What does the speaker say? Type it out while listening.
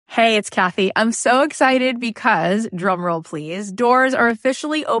Hey, it's Kathy. I'm so excited because, drumroll please, doors are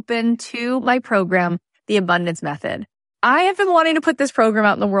officially open to my program, The Abundance Method. I have been wanting to put this program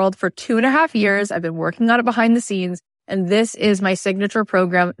out in the world for 2.5 years. I've been working on it behind the scenes, and this is my signature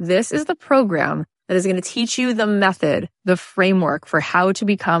program. This is the program that is going to teach you the method, the framework for how to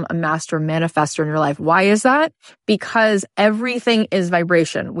become a master manifestor in your life. Why is that? Because everything is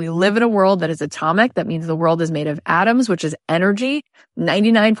vibration. We live in a world that is atomic. That means the world is made of atoms, which is energy.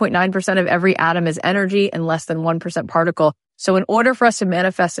 99.9% of every atom is energy and less than 1% particle. So in order for us to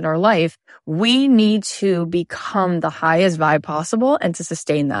manifest in our life, we need to become the highest vibe possible and to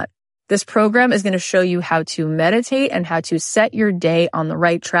sustain that. This program is going to show you how to meditate and how to set your day on the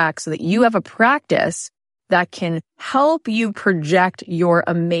right track so that you have a practice that can help you project your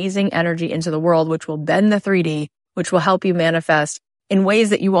amazing energy into the world, which will bend the 3D, which will help you manifest in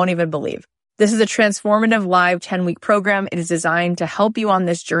ways that you won't even believe. This is a transformative live 10-week program. It is designed to help you on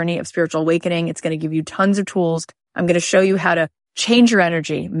this journey of spiritual awakening. It's going to give you tons of tools. I'm going to show you how to change your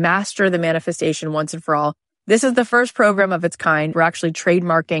energy, master the manifestation once and for all. This is the first program of its kind. We're actually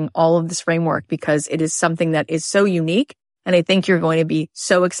trademarking all of this framework because it is something that is so unique, and I think you're going to be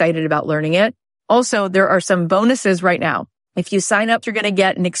so excited about learning it. Also, there are some bonuses right now. If you sign up, you're going to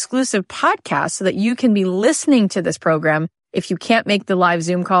get an exclusive podcast so that you can be listening to this program. If you can't make the live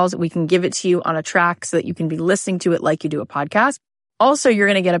Zoom calls, we can give it to you on a track so that you can be listening to it like you do a podcast. Also, you're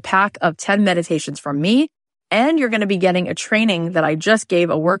going to get a pack of 10 meditations from me. And you're going to be getting a training that I just gave,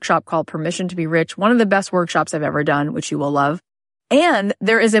 a workshop called Permission to be Rich, one of the best workshops I've ever done, which you will love. And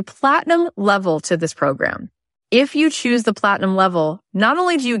there is a platinum level to this program. If you choose the platinum level, not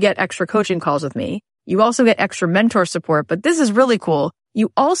only do you get extra coaching calls with me, you also get extra mentor support, but this is really cool. You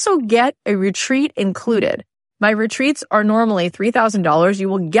also get a retreat included. My retreats are normally $3,000. You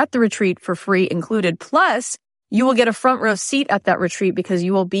will get the retreat for free included. Plus, you will get a front row seat at that retreat because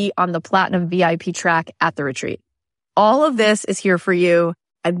you will be on the platinum VIP track at the retreat. All of this is here for you.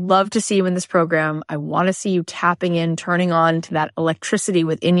 I'd love to see you in this program. I want to see you tapping in, turning on to that electricity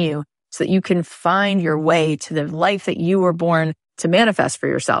within you so that you can find your way to the life that you were born to manifest for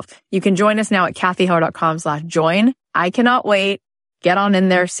yourself. You can join us now at kathyheller.com/join. I cannot wait. Get on in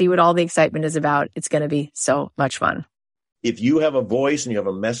there, see what all the excitement is about. It's going to be so much fun. If you have a voice and you have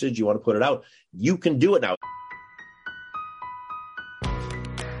a message, you want to put it out, you can do it now.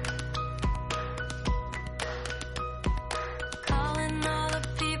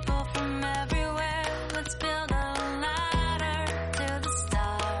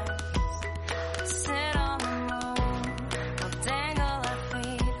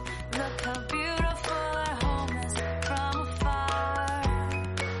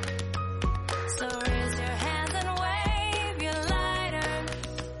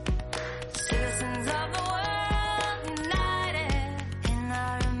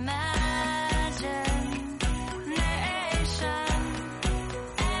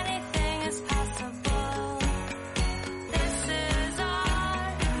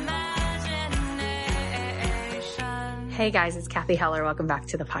 Hey guys, it's Kathy Heller. Welcome back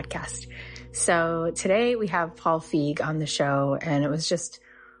to the podcast. So today we have Paul Feig on the show, and it was just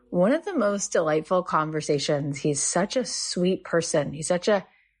one of the most delightful conversations. He's such a sweet person. He's such a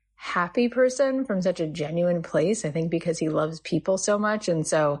happy person from such a genuine place, I think because he loves people so much. And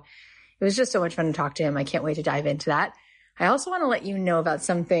so it was just so much fun to talk to him. I can't wait to dive into that. I also want to let you know about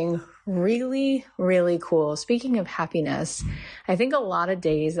something really, really cool. Speaking of happiness, I think a lot of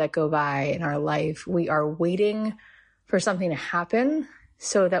days that go by in our life, we are waiting for something to happen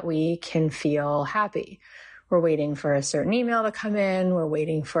so that we can feel happy. We're waiting for a certain email to come in. We're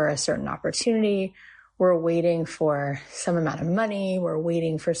waiting for a certain opportunity. We're waiting for some amount of money. We're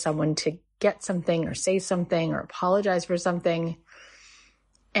waiting for someone to get something or say something or apologize for something.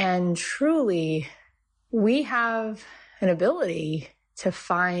 And truly, we have an ability to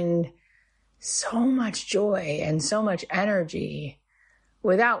find so much joy and so much energy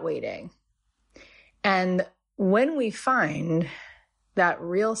without waiting. And when we find that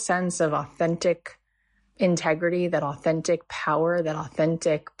real sense of authentic integrity, that authentic power, that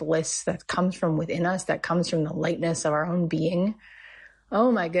authentic bliss that comes from within us, that comes from the lightness of our own being,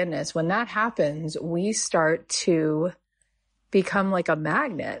 oh my goodness, when that happens, we start to become like a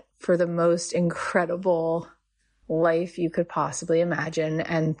magnet for the most incredible life you could possibly imagine,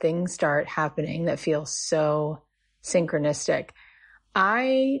 and things start happening that feel so synchronistic.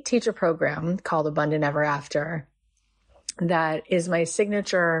 I teach a program called Abundant Ever After that is my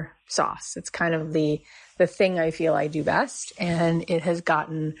signature sauce. It's kind of the thing I feel I do best, and it has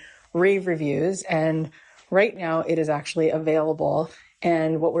gotten rave reviews, and right now it is actually available.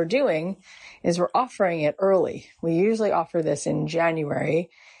 And what we're doing is we're offering it early. We usually offer this in January,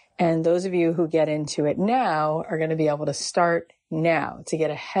 And those of you who get into it now are going to be able to start now, to get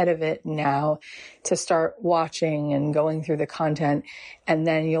ahead of it now, to start watching and going through the content. And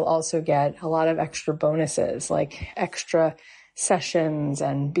then you'll also get a lot of extra bonuses, like extra sessions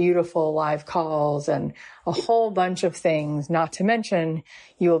and beautiful live calls and a whole bunch of things, not to mention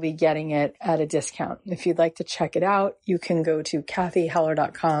you will be getting it at a discount. If you'd like to check it out, you can go to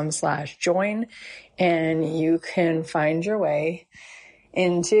kathyheller.com/join and you can find your way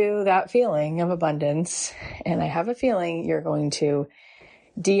into that feeling of abundance. And I have a feeling you're going to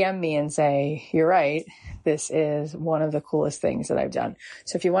DM me and say, you're right, this is one of the coolest things that I've done.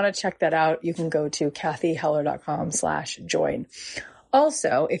 So if you want to check that out, you can go to kathyheller.com/join.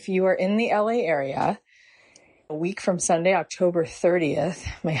 Also, if you are in the LA area, a week from Sunday, October 30th,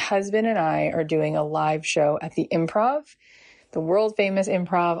 my husband and I are doing a live show at the Improv, the world famous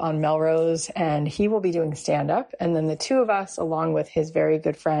Improv on Melrose, and he will be doing stand-up. And then the two of us, along with his very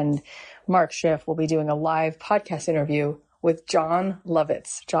good friend, Mark Schiff, will be doing a live podcast interview with Jon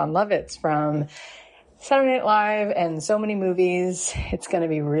Lovitz. Jon Lovitz from Saturday Night Live and so many movies. It's going to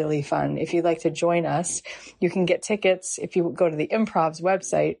be really fun. If you'd like to join us, you can get tickets if you go to the Improv's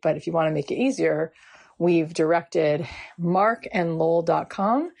website. But if you want to make it easier, we've directed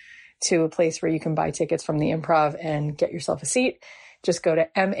markandlowell.com to a place where you can buy tickets from the Improv and get yourself a seat. Just go to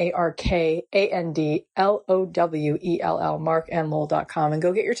MarkandLowell, markandlowell.com, and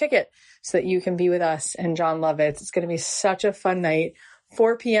go get your ticket so that you can be with us and Jon Lovitz. It's going to be such a fun night,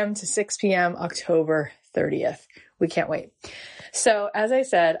 4 p.m. to 6 p.m., October 30th. We can't wait. So as I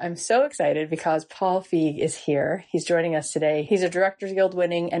said, I'm so excited because Paul Feig is here. He's joining us today. He's a Directors Guild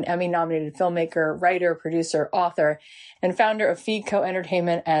winning and Emmy-nominated filmmaker, writer, producer, author, and founder of Feig Co.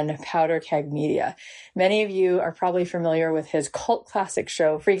 Entertainment and Powder Keg Media. Many of you are probably familiar with his cult classic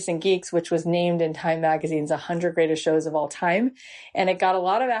show, Freaks and Geeks, which was named in Time Magazine's 100 Greatest Shows of All Time. And it got a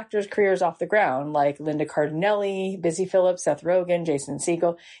lot of actors' careers off the ground, like Linda Cardinelli, Busy Phillips, Seth Rogen, Jason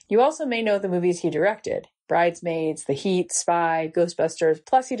Segel. You also may know the movies he directed: Bridesmaids, The Heat, Spy, Ghostbusters.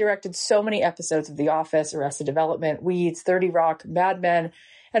 Plus, he directed so many episodes of The Office, Arrested Development, Weeds, 30 Rock, Mad Men,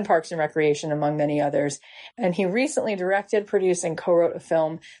 and Parks and Recreation, among many others. And he recently directed, produced, and co-wrote a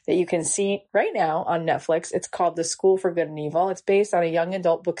film that you can see right now on Netflix. It's called The School for Good and Evil. It's based on a young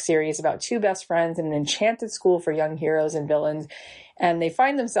adult book series about two best friends in an enchanted school for young heroes and villains. And they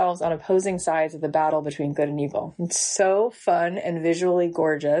find themselves on opposing sides of the battle between good and evil. It's so fun and visually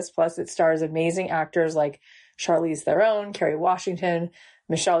gorgeous. Plus, it stars amazing actors like Charlize Theron, Kerry Washington,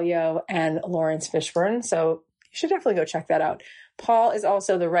 Michelle Yeoh, and Lawrence Fishburne. So you should definitely go check that out. Paul is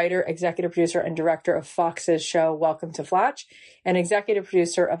also the writer, executive producer, and director of Fox's show Welcome to Flatch, and executive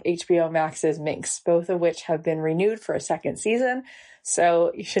producer of HBO Max's Minx, both of which have been renewed for a second season.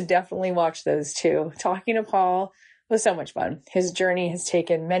 So you should definitely watch those too. Talking to Paul was so much fun. His journey has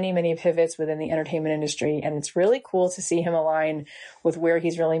taken many, many pivots within the entertainment industry, and it's really cool to see him align with where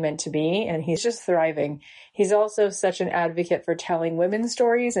he's really meant to be, and he's just thriving. He's also such an advocate for telling women's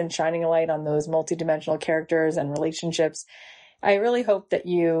stories and shining a light on those multidimensional characters and relationships. I really hope that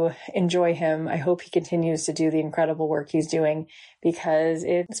you enjoy him. I hope he continues to do the incredible work he's doing because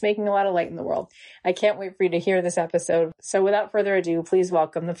it's making a lot of light in the world. I can't wait for you to hear this episode. So without further ado, please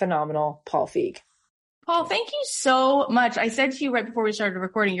welcome the phenomenal Paul Feig. Paul, thank you so much. I said to you right before we started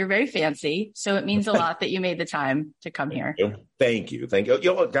recording, you're very fancy. So it means a lot that you made the time to come here. Thank you.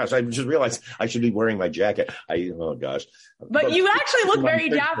 Oh, gosh, I just realized I should be wearing my jacket. Oh, gosh. But you actually look very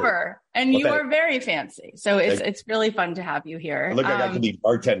dapper and you are very fancy. So it's really fun to have you here. I look like I could be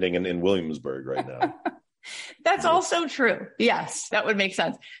bartending in Williamsburg right now. That's also true. Yes, that would make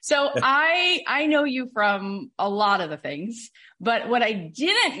sense. So I know you from a lot of the things, but what I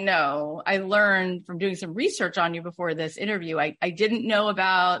didn't know, I learned from doing some research on you before this interview. I didn't know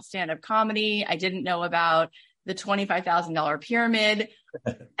about stand-up comedy. I didn't know about the $25,000 pyramid.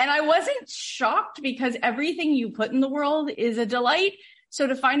 And I wasn't shocked because everything you put in the world is a delight. So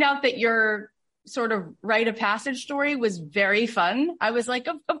to find out that your sort of rite of passage story was very fun. I was like,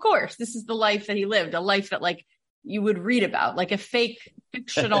 of course, this is the life that he lived, a life that like you would read about, like a fake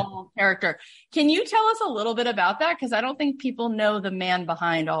fictional character. Can you tell us a little bit about that? Because I don't think people know the man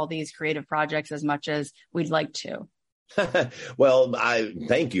behind all these creative projects as much as we'd like to. Well, I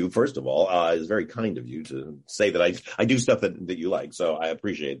thank you, first of all. It's very kind of you to say that I do stuff that you like. So I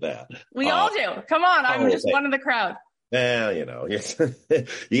appreciate that. We all do. Come on. I'm just one of the crowd. You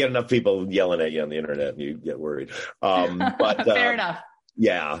get enough people yelling at you on the internet and you get worried. But fair enough.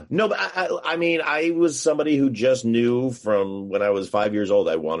 Yeah. No, but I mean, I was somebody who just knew from when I was 5 years old,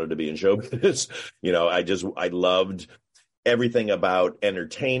 I wanted to be in show business. I loved everything about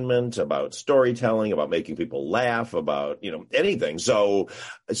entertainment, about storytelling, about making people laugh, about, anything. So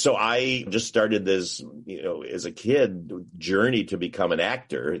I just started this, as a kid, journey to become an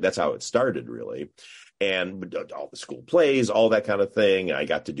actor. That's how it started, really. And all the school plays, all that kind of thing. I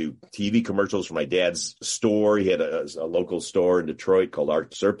got to do TV commercials for my dad's store. He had a local store in Detroit called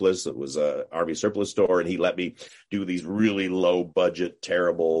Art Surplus. It was a Army surplus store, and he let me do these really low budget,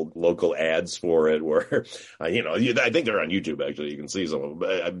 terrible local ads for it where, I think they're on YouTube, actually. You can see some of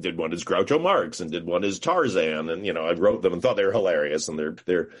them. I did one as Groucho Marx and did one as Tarzan. And, I wrote them and thought they were hilarious. And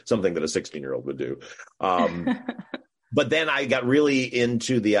they're something that a 16-year-old would do. But then I got really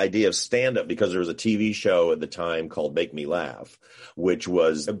into the idea of stand-up because there was a TV show at the time called Make Me Laugh, which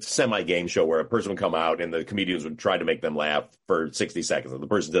was a semi-game show where a person would come out and the comedians would try to make them laugh for 60 seconds. If the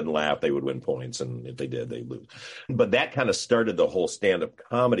person didn't laugh, they would win points. And if they did, they'd lose. But that kind of started the whole stand-up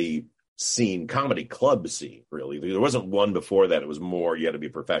comedy scene, comedy club scene, really. There wasn't one before that. It was more you had to be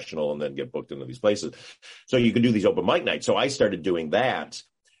professional and then get booked into these places. So you could do these open mic nights. So I started doing that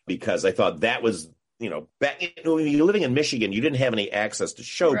because I thought that was, back when you're living in Michigan, you didn't have any access to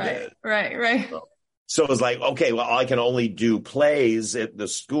showbiz. Right. So it was like, okay, well, I can only do plays at the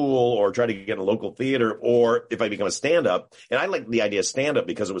school or try to get a local theater, or if I become a stand-up. And I like the idea of stand-up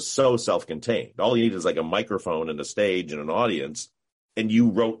because it was so self-contained. All you need is like a microphone and a stage and an audience, and you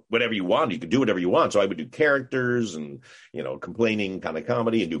wrote whatever you wanted. You could do whatever you want. So I would do characters and, complaining kind of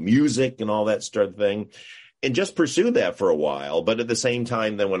comedy and do music and all that sort of thing. And just pursued that for a while, but at the same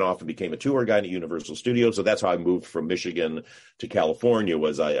time, then went off and became a tour guide at Universal Studios. So that's how I moved from Michigan to California.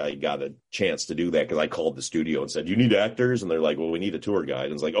 Was I got a chance to do that because I called the studio and said, "You need actors?" And they're like, "Well, we need a tour guide."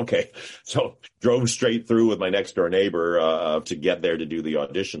 And it's like, okay. So drove straight through with my next door neighbor to get there to do the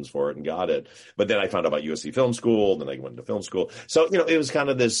auditions for it and got it. But then I found out about USC Film School. Then I went to film school. So it was kind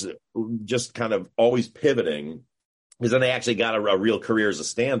of this, just kind of always pivoting. Because then I actually got a real career as a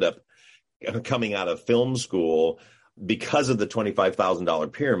stand-up coming out of film school because of the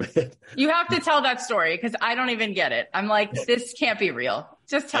 $25,000 pyramid. You have to tell that story because I don't even get it. I'm like, this can't be real.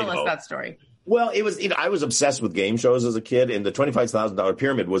 Just tell us that story. Well, it was, I was obsessed with game shows as a kid, and the $25,000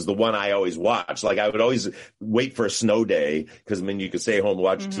 pyramid was the one I always watched. Like, I would always wait for a snow day because, you could stay home and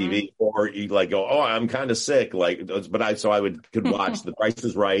watch TV, or you go, "Oh, I'm kind of sick." Could watch The Price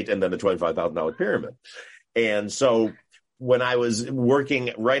is Right and then the $25,000 pyramid. And so when I was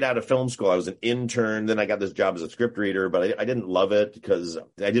working right out of film school, I was an intern. Then I got this job as a script reader, but I didn't love it because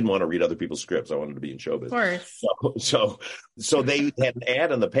I didn't want to read other people's scripts. I wanted to be in showbiz. Of course. So they had an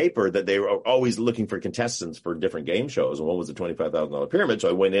ad in the paper that they were always looking for contestants for different game shows. And one was the $25,000 pyramid. So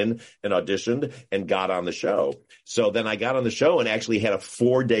I went in and auditioned and got on the show. So then I got on the show and actually had a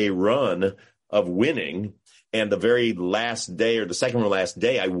 4-day run of winning. And the very last day, or the second or last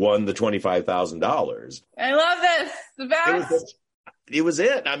day, I won the $25,000. I love this. The best. It was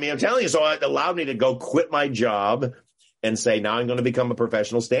it. I'm telling you. So it allowed me to go quit my job and say, now I'm going to become a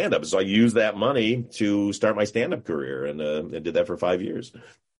professional stand-up. So I used that money to start my stand-up career, and I did that for 5 years.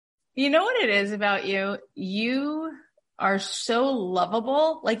 You know what it is about you? You are so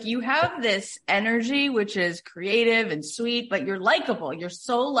lovable. Like, you have this energy, which is creative and sweet, but you're likable. You're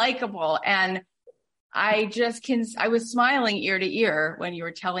so likable. And I was smiling ear to ear when you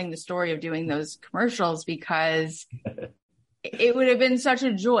were telling the story of doing those commercials, because it would have been such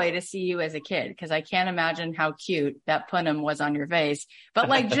a joy to see you as a kid, because I can't imagine how cute that punum was on your face.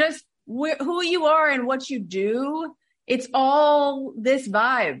 But just who you are and what you do, it's all this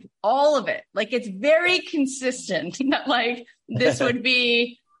vibe, all of it. It's very consistent. This would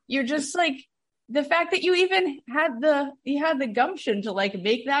be, you're just the fact that you even had the gumption to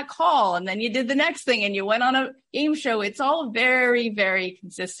make that call, and then you did the next thing and you went on a game show. It's all very, very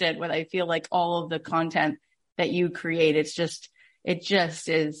consistent with, I feel like, all of the content that you create. It's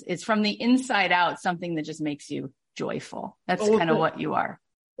from the inside out, something that just makes you joyful. That's kind of what you are.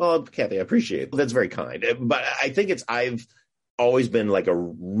 Well, Kathy, I appreciate it. That's very kind. But I think I've always been a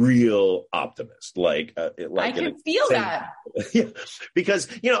real optimist. I can feel that. Yeah, because,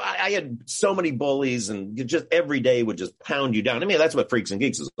 I had so many bullies, and just every day would just pound you down. That's what Freaks and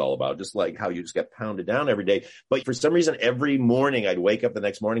Geeks is all about. Just how you just get pounded down every day. But for some reason, every morning I'd wake up the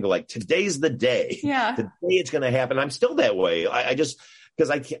next morning and go today's the day. Yeah. Today it's going to happen. I'm still that way. I just, because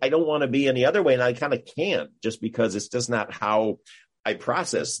I don't want to be any other way. And I kind of can't, just because it's just not how I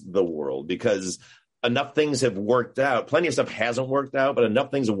process the world, because enough things have worked out. Plenty of stuff hasn't worked out, but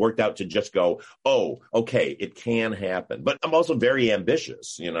enough things have worked out to just go, oh, okay, it can happen. But I'm also very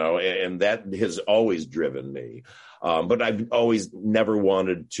ambitious, and that has always driven me. But I've always never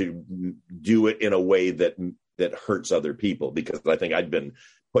wanted to do it in a way that hurts other people, because I think I'd been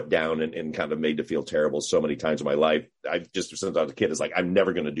put down and kind of made to feel terrible so many times in my life. I just, since I was a kid, it's like, I'm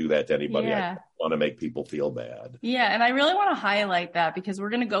never going to do that to anybody. Yeah. I want to make people feel bad. Yeah. And I really want to highlight that because we're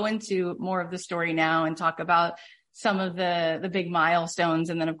going to go into more of the story now and talk about some of the big milestones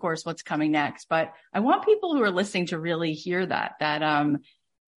and then of course what's coming next. But I want people who are listening to really hear that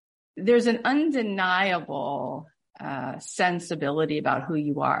there's an undeniable sensibility about who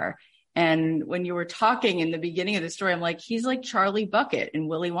you are. And when you were talking in the beginning of the story, I'm like, he's like Charlie Bucket in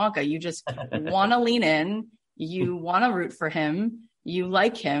Willy Wonka. You just want to lean in. You want to root for him. You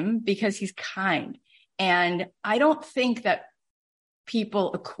like him because he's kind. And I don't think that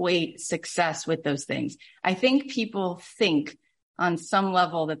people equate success with those things. I think people think on some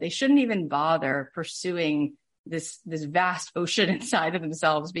level that they shouldn't even bother pursuing this vast ocean inside of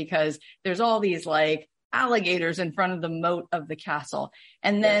themselves because there's all these like alligators in front of the moat of the castle.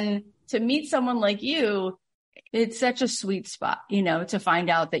 And then to meet someone like you, it's such a sweet spot, to find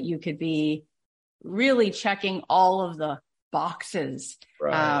out that you could be really checking all of the boxes.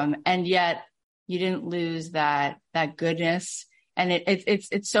 Right. And yet you didn't lose that goodness. And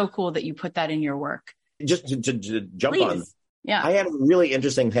it's so cool that you put that in your work. Just to jump Please. on. Yeah. I had a really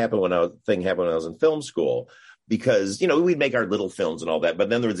interesting thing happen when I was in film school. Because, we'd make our little films and all that, but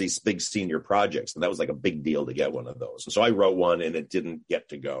then there was these big senior projects, and that was like a big deal to get one of those. And so I wrote one, and it didn't get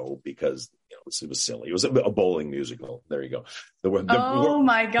to go because it was silly. It was a bowling musical. There you go. Oh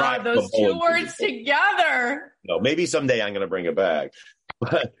my God, those two words together. No, maybe someday I'm going to bring it back.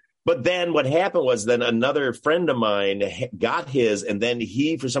 But then what happened was then another friend of mine got his, and then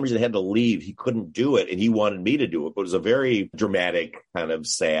he, for some reason, had to leave. He couldn't do it, and he wanted me to do it. But it was a very dramatic, kind of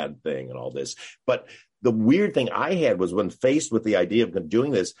sad thing and all this. But the weird thing I had was when faced with the idea of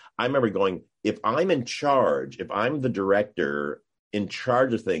doing this, I remember going, if I'm in charge, if I'm the director in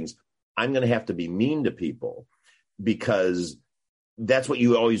charge of things, I'm going to have to be mean to people because that's what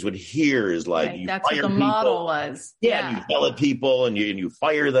you always would hear is like, you that's fire what the people. model was. Yeah. And you yell at people and you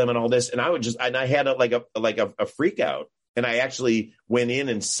fire them and all this. And I had a freak out. And I actually went in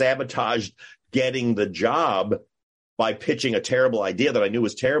and sabotaged getting the job by pitching a terrible idea that I knew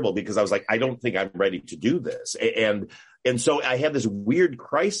was terrible because I was like, I don't think I'm ready to do this. And so I had this weird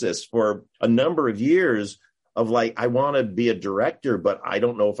crisis for a number of years of like, I want to be a director, but I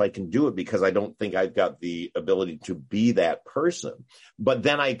don't know if I can do it because I don't think I've got the ability to be that person. But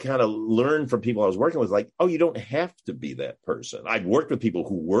then I kind of learned from people I was working with, like, oh, you don't have to be that person. I've worked with people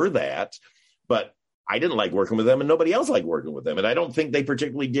who were that, but I didn't like working with them and nobody else liked working with them. And I don't think they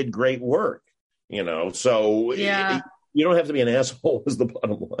particularly did great work. So yeah. You don't have to be an asshole is the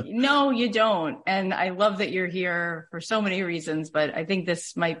bottom line. No, you don't. And I love that you're here for so many reasons, but I think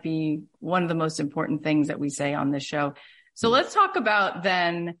this might be one of the most important things that we say on this show. So let's talk about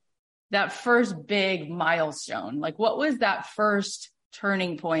then that first big milestone. Like what was that first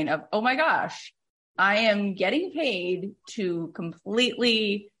turning point of, oh my gosh, I am getting paid to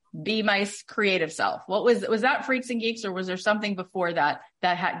completely be my creative self? What was that Freaks and Geeks, or was there something before that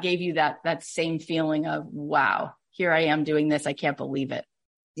gave you that same feeling of, wow, here I am doing this. I can't believe it.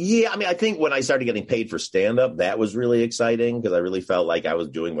 Yeah. I mean, I think when I started getting paid for stand-up, that was really exciting because I really felt like I was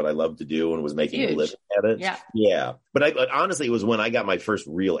doing what I loved to do and was making a living at it. Yeah. Yeah. But honestly, it was when I got my first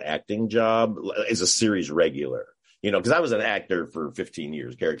real acting job as a series regular. Because I was an actor for 15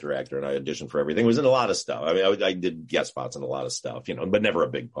 years, character actor, and I auditioned for everything. I was in a lot of stuff. I mean, I did guest spots in a lot of stuff, but never a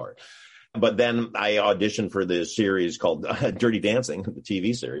big part. But then I auditioned for this series called Dirty Dancing, the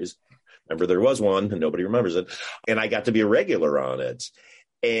TV series. Remember, there was one, and nobody remembers it. And I got to be a regular on it.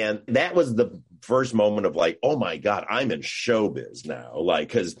 And that was the first moment of like, oh, my God, I'm in showbiz now. Like,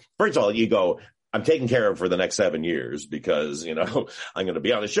 because first of all, you go, I'm taken care of for the next 7 years because, I'm going to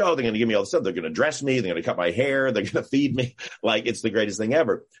be on the show. They're going to give me all the stuff. They're going to dress me. They're going to cut my hair. They're going to feed me. Like, it's the greatest thing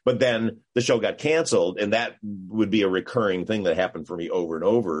ever. But then the show got canceled, and that would be a recurring thing that happened for me over and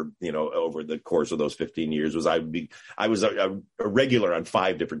over, over the course of those 15 years was I was a regular on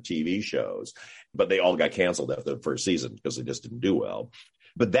 5 different TV shows, but they all got canceled after the first season because they just didn't do well.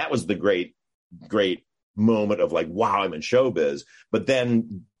 But that was the great moment of like, wow, I'm in showbiz. But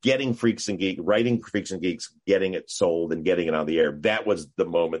then getting Freaks and Geeks, writing Freaks and Geeks, getting it sold and getting it on the air, that was the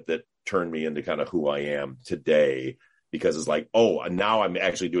moment that turned me into kind of who I am today, because it's like, oh, now I'm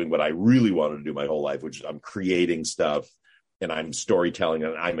actually doing what I really wanted to do my whole life, which is I'm creating stuff and I'm storytelling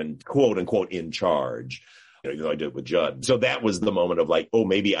and I'm in quote unquote in charge, I did it with Judd. So that was the moment of like, oh,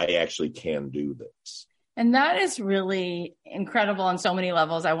 maybe I actually can do this. And that is really incredible on so many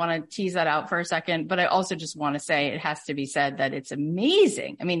levels. I want to tease that out for a second, but I also just want to say it has to be said that it's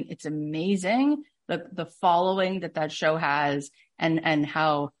amazing. I mean, it's amazing the following that show has and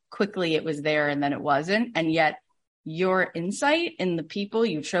how quickly it was there and then it wasn't. And yet your insight in the people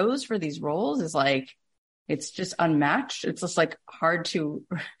you chose for these roles is like, it's just unmatched. It's just like hard to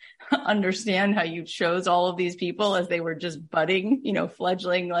understand how you chose all of these people as they were just budding,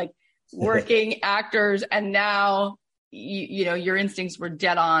 fledgling, like working actors. And now, your instincts were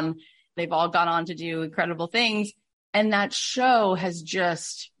dead on. They've all gone on to do incredible things. And that show has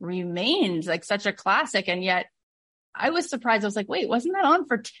just remained like such a classic. And yet I was surprised. I was like, wait, wasn't that on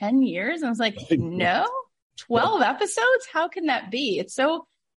for 10 years? And I was like, no, 12 episodes. How can that be?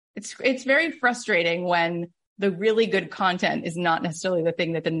 It's very frustrating when the really good content is not necessarily the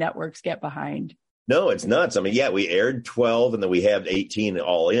thing that the networks get behind. No, it's nuts. I mean, yeah, we aired 12 and then we had 18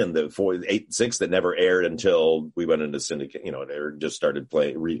 all in, the 6 that never aired until we went into syndicate, it just started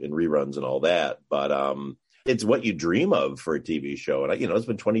playing in reruns and all that. But it's what you dream of for a TV show. And, it's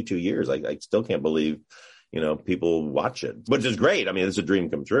been 22 years. I still can't believe, people watch it, which is great. I mean, it's a dream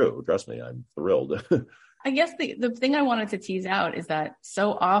come true. Trust me, I'm thrilled. I guess the thing I wanted to tease out is that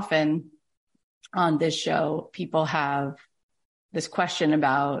so often on this show, people have this question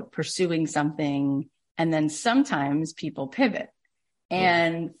about pursuing something, and then sometimes people pivot.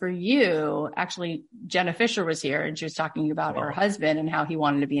 And for you, actually, Jenna Fischer was here and she was talking about her husband and how he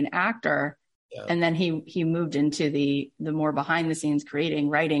wanted to be an actor. Yeah. And then he moved into the more behind the scenes creating,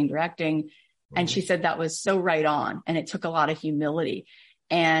 writing, directing. And she said that was so right on. And it took a lot of humility.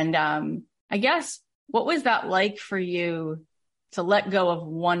 And I guess, what was that like for you to let go of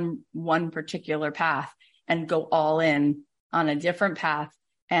one particular path and go all in on a different path?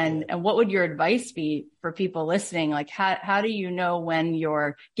 And what would your advice be for people listening? Like, how do you know when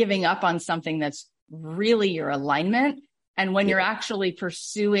you're giving up on something that's really your alignment and when you're actually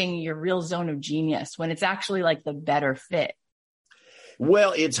pursuing your real zone of genius, when it's actually like the better fit?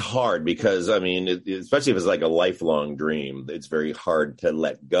 Well, it's hard because, I mean, especially if it's like a lifelong dream, it's very hard to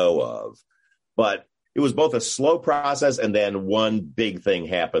let go of. But it was both a slow process and then one big thing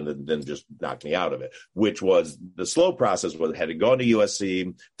happened that then just knocked me out of it, which was the slow process was I had to go to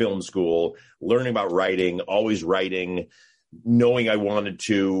USC film school, learning about writing, always writing, knowing I wanted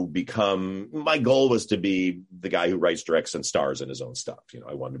to become, my goal was to be the guy who writes, directs, and stars in his own stuff.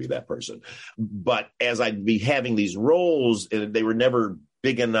 I wanted to be that person. But as I'd be having these roles, they were never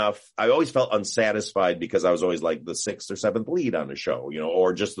big enough. I always felt unsatisfied because I was always like the 6th or 7th lead on a show,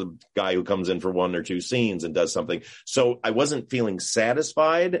 or just the guy who comes in for 1 or 2 scenes and does something. So I wasn't feeling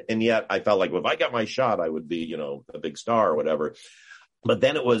satisfied. And yet I felt like, well, if I got my shot, I would be, a big star or whatever. But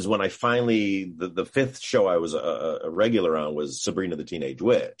then it was when I finally, the 5th show I was a regular on was Sabrina the Teenage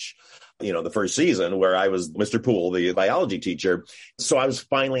Witch, the first season where I was Mr. Poole, the biology teacher. So I was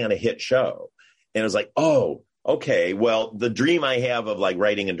finally on a hit show and it was like, oh, okay, well, the dream I have of like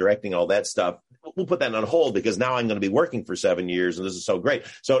writing and directing all that stuff, we'll put that on hold because now I'm going to be working for 7 years and this is so great.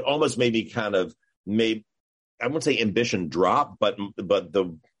 So it almost made me I wouldn't say ambition drop, but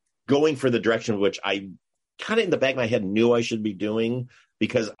the going for the direction which I kind of in the back of my head knew I should be doing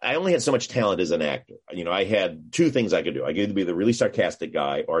because I only had so much talent as an actor. I had 2 things I could do. I could either be the really sarcastic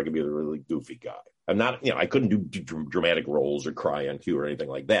guy or I could be the really goofy guy. I'm not, I couldn't do dramatic roles or cry on cue or anything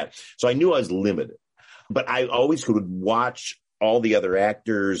like that. So I knew I was limited. But I always could watch all the other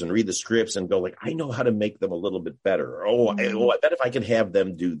actors and read the scripts and go like, I know how to make them a little bit better. I bet if I could have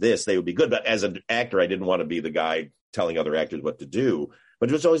them do this, they would be good. But as an actor, I didn't want to be the guy telling other actors what to do. But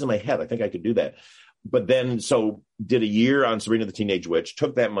it was always in my head. I think I could do that. But then, so did a year on Sabrina the Teenage Witch,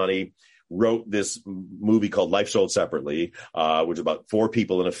 took that money, wrote this movie called Life Sold Separately, which is about 4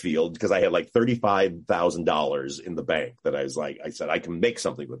 people in a field because I had like $35,000 in the bank that I said, I can make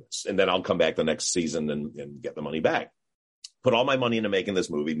something with this. And then I'll come back the next season and get the money back. Put all my money into making this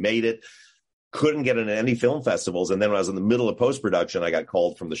movie, made it, couldn't get into any film festivals. And then when I was in the middle of post-production, I got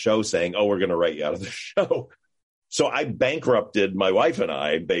called from the show saying, oh, we're going to write you out of the show. So I bankrupted my wife and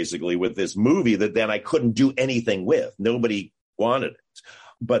I basically with this movie that then I couldn't do anything with. Nobody wanted it.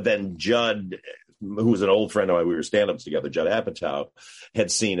 But then Judd, who was an old friend of mine, we were stand-ups together, Judd Apatow,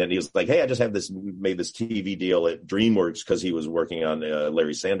 had seen it. And he was like, hey, I just have made this TV deal at DreamWorks because he was working on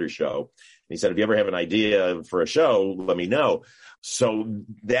Larry Sanders' show. And he said, if you ever have an idea for a show, let me know. So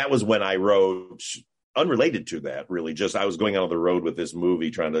that was when I wrote, unrelated to that, really, just I was going out on the road with this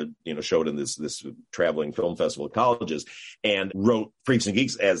movie, trying to, show it in this traveling film festival at colleges, and wrote Freaks and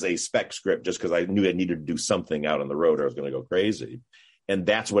Geeks as a spec script just because I knew I needed to do something out on the road or I was going to go crazy. And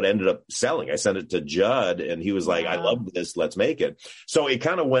that's what ended up selling. I sent it to Judd and he was like, I love this. Let's make it. So it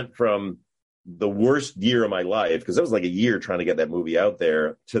kind of went from the worst year of my life, because it was like a year trying to get that movie out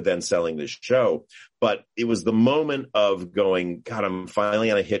there, to then selling this show. But it was the moment of going, God, I'm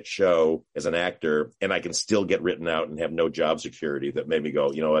finally on a hit show as an actor and I can still get written out and have no job security, that made me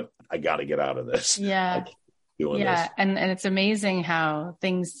go, you know what? I got to get out of this. Yeah. doing Yeah. this. And it's amazing how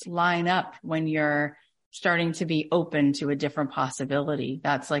things line up when you're starting to be open to a different possibility.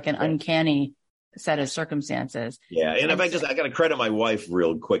 That's like an uncanny set of circumstances. Yeah. And if I got to credit my wife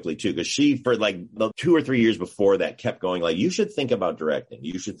real quickly too, because she, for like the 2 or 3 years before that, kept going like, you should think about directing.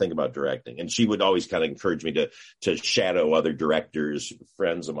 You should think about directing. And she would always kind of encourage me to shadow other directors,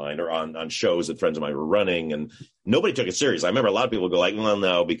 friends of mine, or on shows that friends of mine were running. And nobody took it serious. I remember a lot of people go like, well,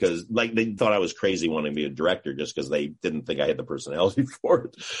 no, because like they thought I was crazy wanting to be a director just because they didn't think I had the personality for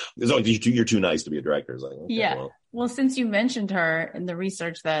it. It's like, you're too nice to be a director. It's like, okay, yeah. Well, since you mentioned her in the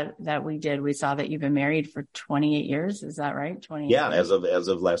research that we did, we saw that you've been married for 28 years. Is that right? 28 Yeah, years? as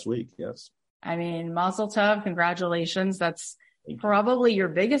of last week. Yes. I mean, Mazel Tov, congratulations. That's probably your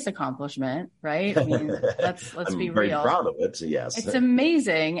biggest accomplishment, right? I mean, let's be real. I'm very proud of it. Yes. It's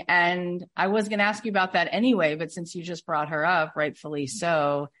amazing. And I was going to ask you about that anyway, but since you just brought her up, rightfully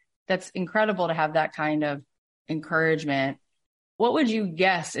so, that's incredible to have that kind of encouragement. What would you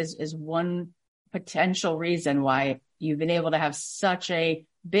guess is one potential reason why you've been able to have such a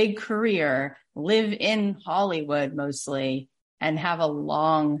big career, live in Hollywood mostly, and have a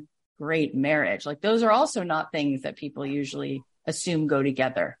long, great marriage? Like those are also not things that people usually assume go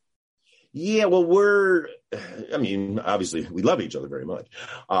together. Yeah, well, obviously we love each other very much.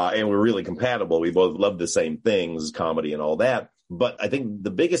 And we're really compatible. We both love the same things, comedy and all that. But I think the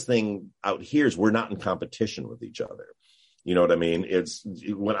biggest thing out here is we're not in competition with each other. You know what I mean?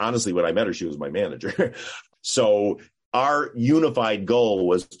 When I met her, she was my manager. So our unified goal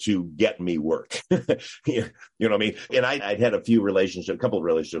was to get me work. You know what I mean? And I'd had a couple of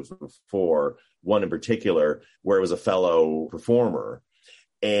relationships before, one in particular, where it was a fellow performer.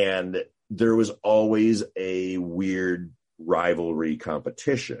 And there was always a weird rivalry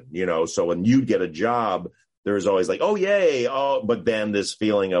competition, so when you'd get a job, there was always like, oh, yay. Oh, but then this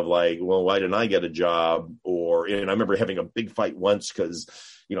feeling of like, well, why didn't I get a job? And I remember having a big fight once because,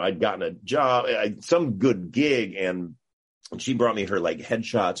 I'd gotten a job, some good gig, and she brought me her like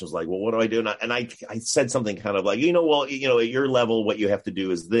headshots. I was like, well, what do I do? And I said something kind of like, at your level, what you have to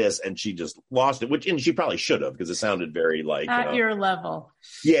do is this. And she just lost it, and she probably should have, because it sounded very like. At your level.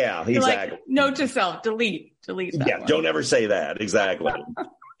 Yeah, exactly. Like, note to self, delete that. Yeah, one. Don't ever say that. Exactly.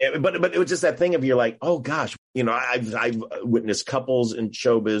 But it was just that thing of you're like, oh gosh, I've witnessed couples in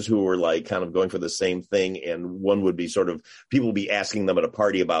showbiz who were like kind of going for the same thing, and one would be people would be asking them at a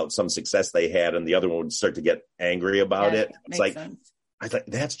party about some success they had, and the other one would start to get angry about it. It's like, sense. I thought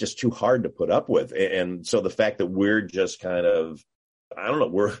that's just too hard to put up with, and so the fact that we're just kind of, I don't know,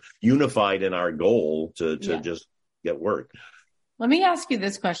 we're unified in our goal to just get work. Let me ask you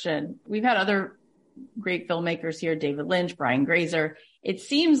this question. We've had other great filmmakers here, David Lynch, Brian Grazer. It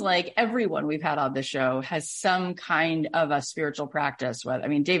seems like everyone we've had on the show has some kind of a spiritual practice.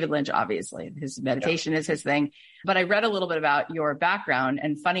 David Lynch, obviously, his meditation is his thing. But I read a little bit about your background.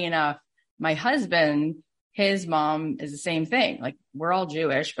 And funny enough, my husband, his mom is the same thing. Like, we're all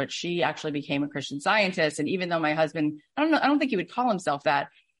Jewish, but she actually became a Christian Scientist. And even though my husband, I don't think he would call himself that,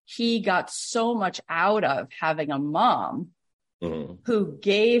 he got so much out of having a mom who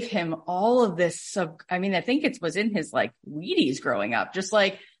gave him all of this. I think it was in his like Wheaties growing up, just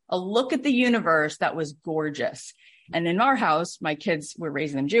like a look at the universe that was gorgeous. And in our house, my kids, we're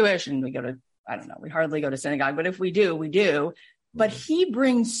raising them Jewish, and we hardly go to synagogue, but if we do, we do. But he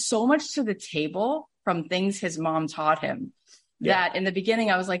brings so much to the table from things his mom taught him that in the beginning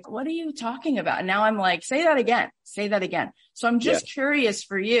I was like, what are you talking about? And now I'm like, say that again. So I'm just curious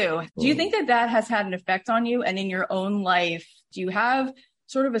for you. Do you think that has had an effect on you? And in your own life, do you have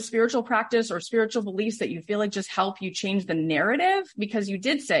sort of a spiritual practice or spiritual beliefs that you feel like just help you change the narrative? Because you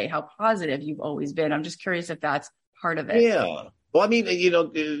did say how positive you've always been. I'm just curious if that's part of it. Yeah. Well,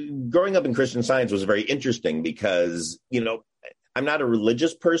 growing up in Christian Science was very interesting because, I'm not a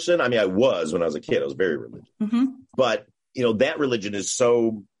religious person. I was when I was a kid. I was very religious. Mm-hmm. But, that religion is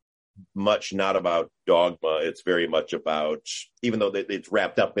so much not about dogma. It's very much about, even though it's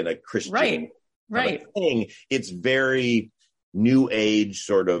wrapped up in a Christian thing, it's very new age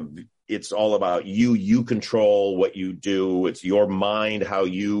sort of. It's all about you. You control what you do. It's your mind, how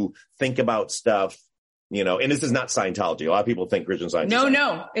you think about stuff. And this is not Scientology. A lot of people think Christian Science.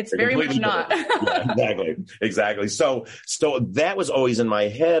 No, it's very much not. Yeah, exactly. So that was always in my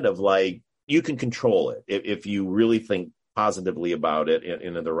head of like, you can control it if you really think positively about it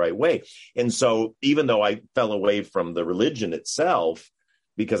in the right way. And so even though I fell away from the religion itself,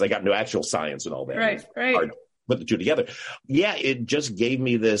 because I got into actual science and all that, right. Hard to put the two together. Yeah, it just gave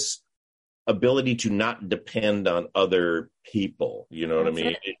me this ability to not depend on other people. You know what I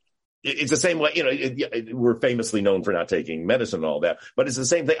mean? It's the same way, we're famously known for not taking medicine and all that, but it's the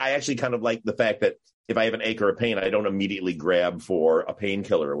same thing. I actually kind of like the fact that if I have an ache or a pain, I don't immediately grab for a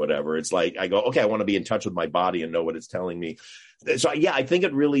painkiller or whatever. It's like, I go, okay, I want to be in touch with my body and know what it's telling me. So yeah, I think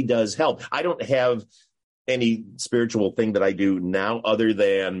it really does help. I don't have any spiritual thing that I do now other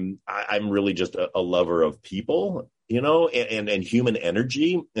than I'm really just a lover of people, and human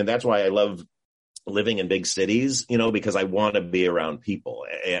energy. And that's why I love living in big cities, because I want to be around people.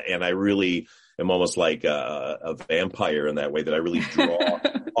 And I really am almost like a vampire in that way, that I really draw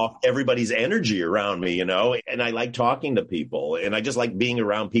off everybody's energy around me, and I like talking to people, and I just like being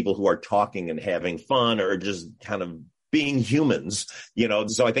around people who are talking and having fun, or just kind of being humans,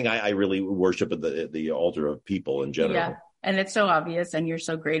 so I think I really worship at the altar of people in general. Yeah. And it's so obvious, and you're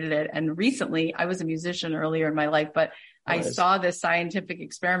so great at it. And recently, I was a musician earlier in my life, but I saw this scientific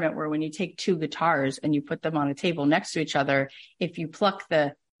experiment where when you take two guitars and you put them on a table next to each other, if you pluck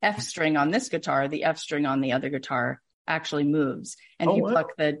the F string on this guitar, the F string on the other guitar actually moves. And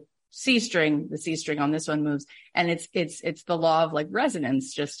pluck the C string on this one moves. And it's the law of like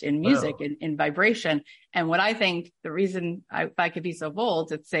resonance just in music and in vibration. And what I think the reason if I could be so bold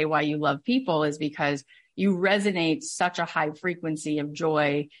to say why you love people is because you resonate such a high frequency of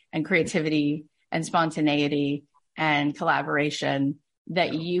joy and creativity and spontaneity and collaboration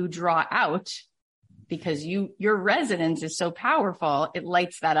that you draw out, because your resonance is so powerful. It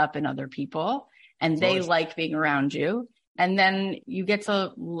lights that up in other people, and they like being around you. And then you get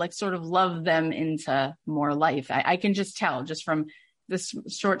to like sort of love them into more life. I can just tell just from this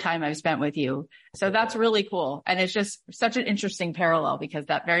short time I've spent with you. So that's really cool. And it's just such an interesting parallel, because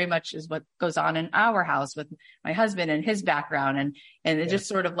that very much is what goes on in our house with my husband and his background. And it's just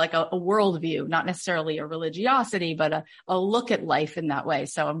sort of like a worldview, not necessarily a religiosity, but a look at life in that way.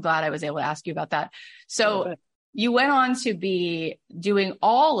 So I'm glad I was able to ask you about that. So you went on to be doing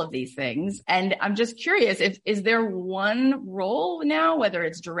all of these things. And I'm just curious, is there one role now, whether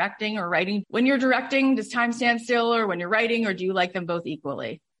it's directing or writing? When you're directing, does time stand still, or when you're writing, or do you like them both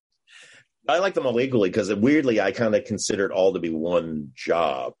equally? I like them all equally, because weirdly, I kind of consider it all to be one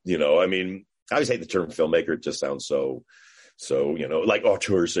job. I mean, I always hate the term filmmaker. It just sounds so, like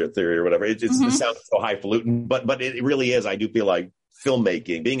auteur theory or whatever. It sounds so highfalutin, but it really is. I do feel like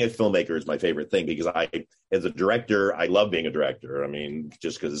being a filmmaker is my favorite thing, because as a director, I love being a director. I mean,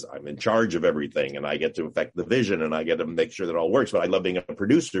 just because I'm in charge of everything and I get to affect the vision and I get to make sure that it all works. But I love being a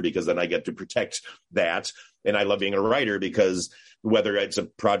producer, because then I get to protect that. And I love being a writer, because whether it's a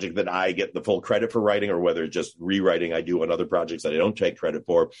project that I get the full credit for writing, or whether it's just rewriting I do on other projects that I don't take credit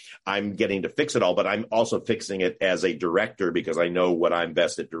for, I'm getting to fix it all. But I'm also fixing it as a director, because I know what I'm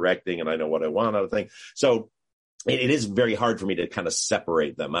best at directing and I know what I want out of things. So it is very hard for me to kind of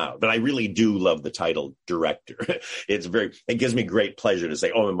separate them out, but I really do love the title director. It gives me great pleasure to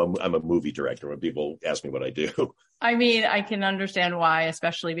say, I'm a movie director, when people ask me what I do. I mean, I can understand why,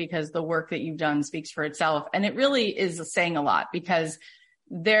 especially because the work that you've done speaks for itself. And it really is saying a lot, because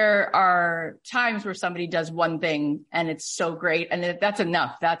there are times where somebody does one thing and it's so great, and that's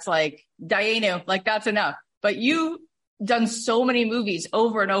enough. That's like Dayenu, like that's enough. But you done so many movies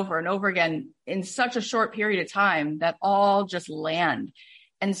over and over and over again in such a short period of time that all just land.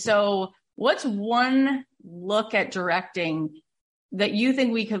 And so what's one look at directing that you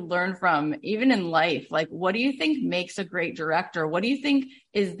think we could learn from, even in life? Like, what do you think makes a great director? What do you think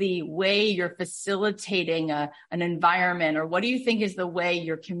is the way you're facilitating an environment? Or what do you think is the way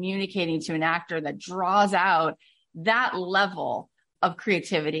you're communicating to an actor that draws out that level of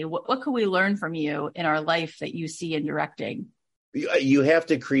creativity? What could we learn from you in our life that you see in directing? You have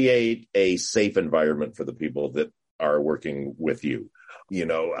to create a safe environment for the people that are working with you.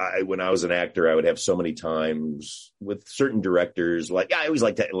 When I was an actor, I would have so many times with certain directors, like I always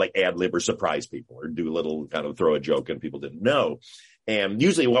like to ad lib or surprise people, or do a little kind of throw a joke and people didn't know. And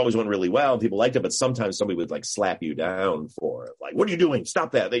usually it always went really well. People liked it, but sometimes somebody would like slap you down for it. Like, what are you doing?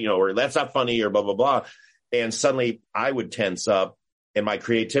 Stop that, or that's not funny, or blah, blah, blah. And suddenly I would tense up, and my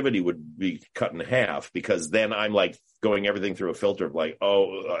creativity would be cut in half, because then I'm like going everything through a filter of like,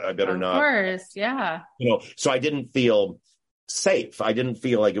 I better not. Of course, yeah. So I didn't feel safe. I didn't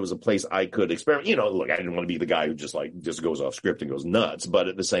feel like it was a place I could experiment. Look, I didn't want to be the guy who just goes off script and goes nuts. But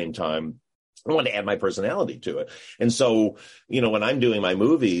at the same time, I wanted to add my personality to it. And so, when I'm doing my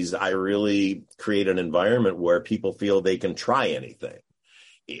movies, I really create an environment where people feel they can try anything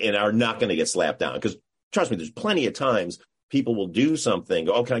and are not going to get slapped down. Because trust me, there's plenty of times people will do something,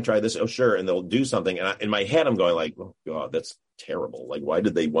 go, can I try this? Oh, sure. And they'll do something. And in my head, I'm going like, oh God, that's terrible. Like, why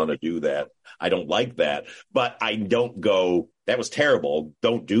did they want to do that? I don't like that. But I don't go, that was terrible.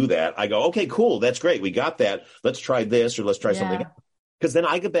 Don't do that. I go, okay, cool. That's great. We got that. Let's try this, or let's try something else. Because then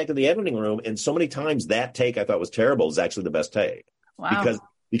I get back to the editing room, and so many times that take I thought was terrible is actually the best take. Wow.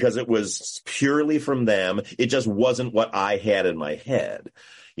 Because it was purely from them. It just wasn't what I had in my head,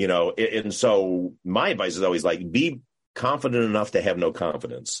 and so my advice is always like, be confident enough to have no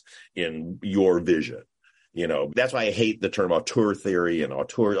confidence in your vision. That's why I hate the term auteur theory and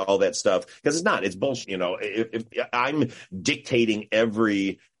auteur, all that stuff, because it's bullshit. If I'm dictating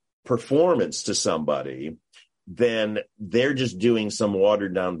every performance to somebody, then they're just doing some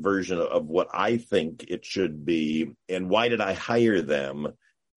watered down version of what I think it should be. And why did I hire them?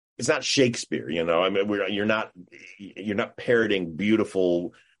 It's not Shakespeare, I mean, you're not parroting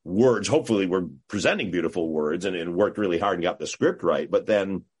beautiful words. Hopefully we're presenting beautiful words and worked really hard and got the script right. But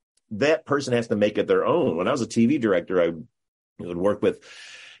then that person has to make it their own. When I was a TV director, I would work with,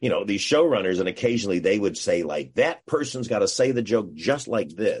 these showrunners, and occasionally they would say, like, that person's got to say the joke just like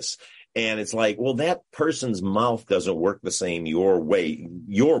this. And it's like, well, that person's mouth doesn't work the same your way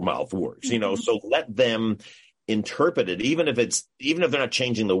your mouth works, so let them interpret it, even if they're not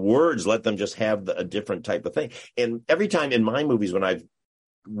changing the words, let them just have a different type of thing. And every time in my movies, when I've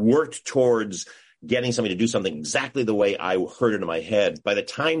worked towards getting somebody to do something exactly the way I heard it in my head, by the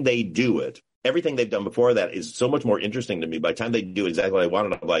time they do it, everything they've done before that is so much more interesting to me. By the time they do exactly what I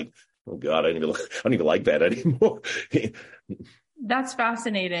wanted, I'm like, oh God, I don't even like that anymore. That's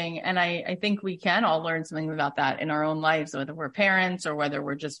fascinating. And I think we can all learn something about that in our own lives, whether we're parents or whether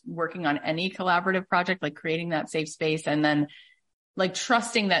we're just working on any collaborative project, like creating that safe space, and then like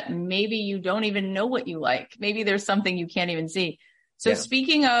trusting that maybe you don't even know what you like. Maybe there's something you can't even see. So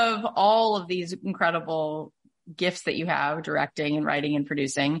Speaking of all of these incredible gifts that you have, directing and writing and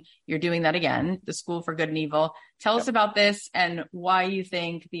producing, you're doing that again, The School for Good and Evil. Tell us about this and why you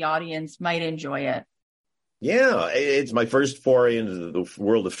think the audience might enjoy it. Yeah, it's my first foray into the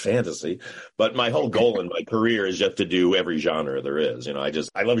world of fantasy, but my whole goal in my career is just to do every genre there is.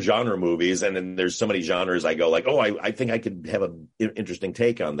 I love genre movies, and then there's so many genres I go like, oh, I think I could have an interesting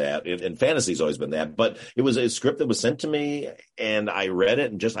take on that. And fantasy's always been that, but it was a script that was sent to me, and I read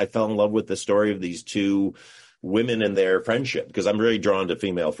it, and I fell in love with the story of these two women and their friendship, because I'm very drawn to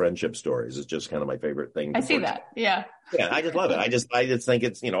female friendship stories. It's just kind of my favorite thing. I see that. Yeah. Yeah, I just love it. I just think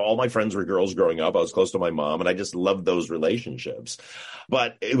it's, all my friends were girls growing up. I was close to my mom, and I just loved those relationships.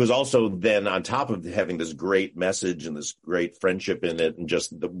 But it was also then, on top of having this great message and this great friendship in it, and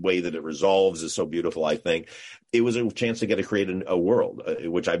just the way that it resolves is so beautiful, I think. It was a chance to get to create a world,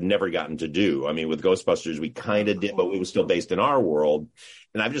 which I've never gotten to do. I mean, with Ghostbusters, we kind of did, but it was still based in our world.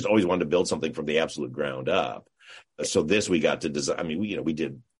 And I've just always wanted to build something from the absolute ground up. So this, we got to design. I mean, we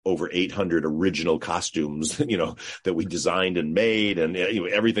did over 800 original costumes, that we designed and made, and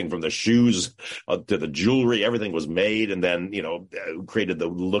everything from the shoes to the jewelry, everything was made, and then created the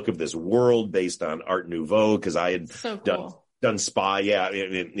look of this world based on Art Nouveau, because I had done Spy,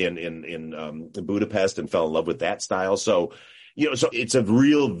 in Budapest, and fell in love with that style. So so it's a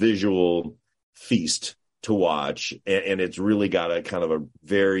real visual feast to watch, and it's really got a kind of a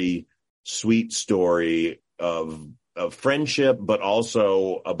very sweet story of friendship, but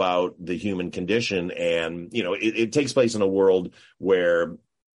also about the human condition. And, it takes place in a world where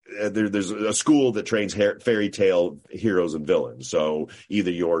there's a school that trains fairy tale heroes and villains. So either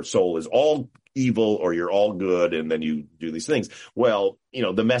your soul is all evil or you're all good, and then you do these things. Well,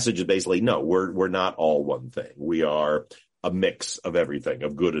 the message is basically, no, we're not all one thing. We are a mix of everything,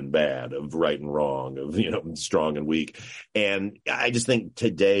 of good and bad, of right and wrong, of, strong and weak. And I just think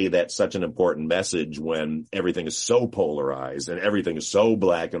today that's such an important message, when everything is so polarized and everything is so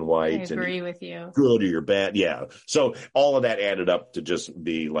black and white. I agree with you. Good or you're bad. Yeah. So all of that added up to just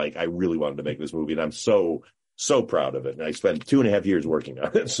be like, I really wanted to make this movie, and I'm so proud of it. And I spent 2.5 years working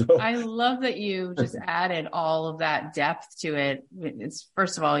on it. So I love that you just added all of that depth to it. It's,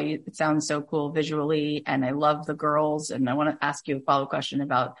 first of all, it sounds so cool visually, and I love the girls. And I want to ask you a follow-up question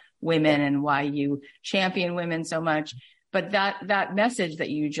about women and why you champion women so much. But that message that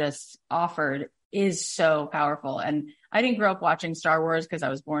you just offered is so powerful. And I didn't grow up watching Star Wars because I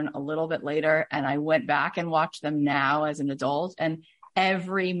was born a little bit later, and I went back and watched them now as an adult. And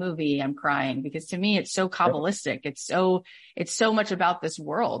every movie I'm crying, because to me, it's so Kabbalistic. It's so much about this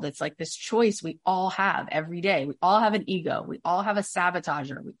world. It's like this choice we all have every day. We all have an ego. We all have a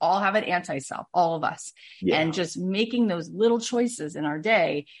sabotager. We all have an anti-self, all of us. Yeah. And just making those little choices in our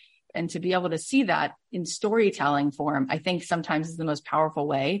day, and to be able to see that in storytelling form, I think sometimes is the most powerful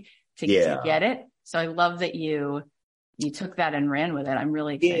way to get it. So I love that you took that and ran with it. I'm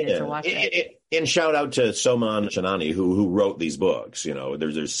really excited to watch it. And shout out to Soman Chanani, who wrote these books.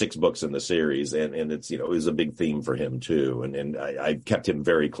 There's 6 books in the series, and it's, it was a big theme for him too. And I kept him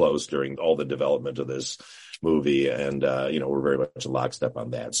very close during all the development of this movie. And, we're very much a lockstep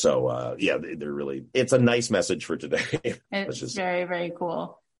on that. So, they're really, it's a nice message for today. It's very, very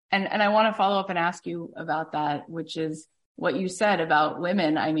cool. And I want to follow up and ask you about that, which is what you said about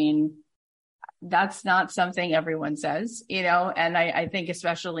women. I mean, that's not something everyone says, and I think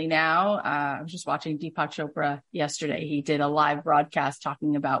especially now, I was just watching Deepak Chopra yesterday. He did a live broadcast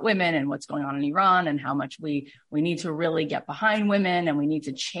talking about women and what's going on in Iran and how much we need to really get behind women, and we need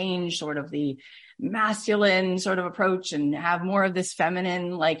to change sort of the masculine sort of approach and have more of this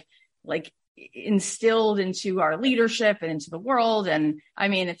feminine, like instilled into our leadership and into the world. And I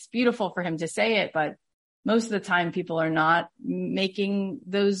mean, it's beautiful for him to say it, but most of the time people are not making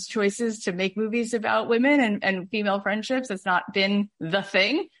those choices to make movies about women and female friendships. It's not been the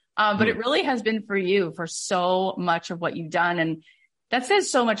thing. But it really has been for you for so much of what you've done. And that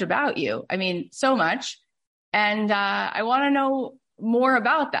says so much about you. I mean, so much. And I want to know more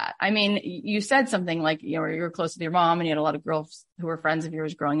about that. I mean, you said something like, you were close with your mom and you had a lot of girls who were friends of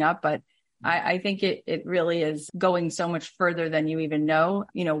yours growing up, but I think it really is going so much further than you even know,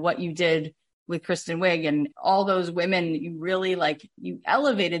 what you did with Kristen Wiig and all those women. You really you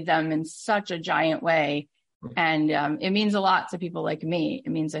elevated them in such a giant way. And it means a lot to people like me. It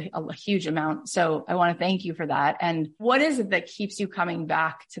means a huge amount. So I want to thank you for that. And what is it that keeps you coming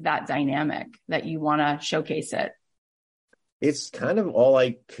back to that dynamic that you want to showcase it? It's kind of all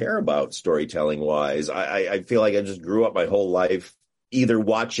I care about storytelling wise. I feel like I just grew up my whole life either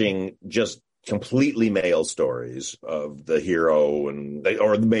watching just completely male stories of the hero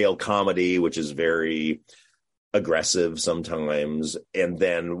or the male comedy, which is very aggressive sometimes. And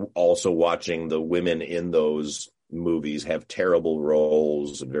then also watching the women in those movies have terrible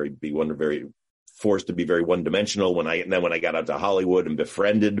roles and very forced to be very one-dimensional. When I got out to Hollywood and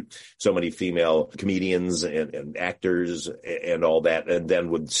befriended so many female comedians and actors and all that, and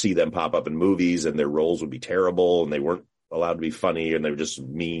then would see them pop up in movies and their roles would be terrible and they weren't allowed to be funny and they were just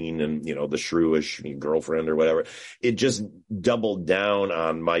mean and, the shrewish girlfriend or whatever. It just doubled down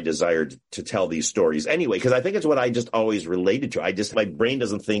on my desire to tell these stories anyway, because I think it's what I just always related to. My brain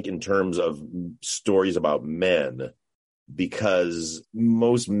doesn't think in terms of stories about men, because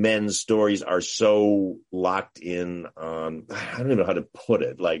most men's stories are so locked in on, I don't even know how to put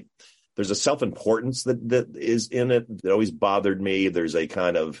it. Like, there's a self-importance that is in it that always bothered me. There's a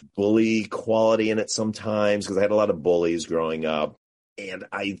kind of bully quality in it sometimes, because I had a lot of bullies growing up. And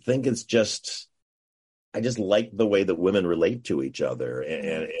I think it's just, I just like the way that women relate to each other.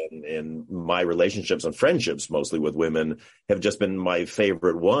 And my relationships and friendships mostly with women have just been my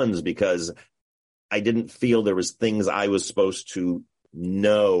favorite ones, because I didn't feel there was things I was supposed to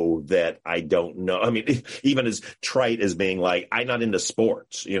know that I don't know. I mean, even as trite as being like, I'm not into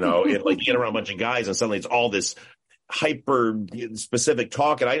sports, like you get around a bunch of guys and suddenly it's all this hyper specific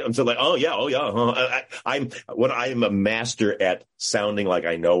talk. And I'm still like, oh yeah. I'm a master at sounding like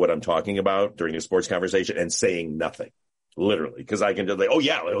I know what I'm talking about during a sports conversation and saying nothing. Literally, because I can just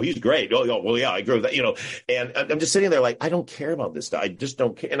he's great. I agree with that, and I'm just sitting there like, I don't care about this stuff. I just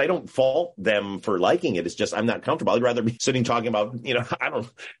don't care. And I don't fault them for liking it. It's just, I'm not comfortable. I'd rather be sitting talking about,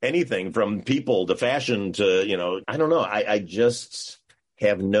 anything from people to fashion to, I don't know. I just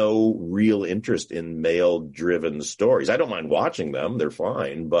have no real interest in male driven stories. I don't mind watching them. They're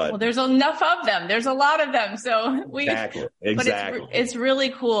fine, but. Well, there's enough of them. There's a lot of them. So Exactly. But it's really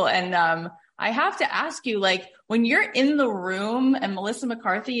cool. And, I have to ask you, when you're in the room and Melissa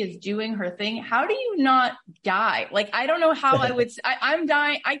McCarthy is doing her thing, how do you not die? I don't know how I'm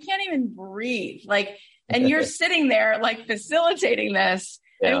dying. I can't even breathe. And you're sitting there, facilitating this.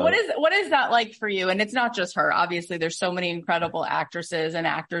 Yeah. And what is that like for you? And it's not just her. Obviously, there's so many incredible actresses and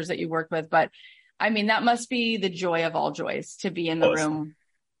actors that you work with. But I mean, that must be the joy of all joys to be in the room.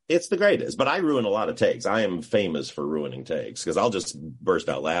 It's the greatest, but I ruin a lot of takes. I am famous for ruining takes because I'll just burst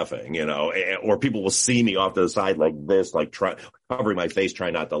out laughing, or people will see me off to the side like this, covering my face,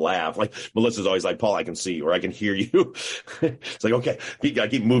 trying not to laugh. Like Melissa's always like, Paul, I can see you or I can hear you. It's like, okay, I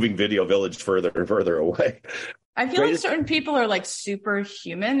keep moving Video Village further and further away. I feel like certain people are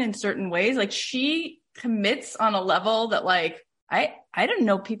superhuman in certain ways. She commits on a level that I didn't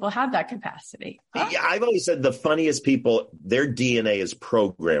know people have that capacity. Huh? Yeah, I've always said the funniest people, their DNA is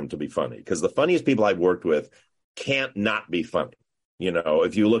programmed to be funny, because the funniest people I've worked with can't not be funny.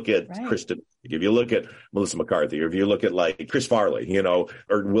 If you look at Kristen, if you look at Melissa McCarthy, or if you look at Chris Farley, or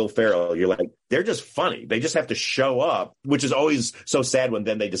Will Ferrell, you're like, they're just funny. They just have to show up, which is always so sad when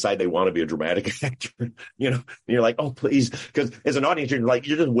then they decide they want to be a dramatic actor, and you're like, oh, please. Because as an audience, you're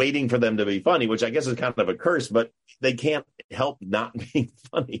just waiting for them to be funny, which I guess is kind of a curse, but they can't help not being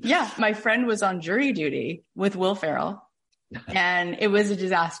funny. Yeah. My friend was on jury duty with Will Ferrell and it was a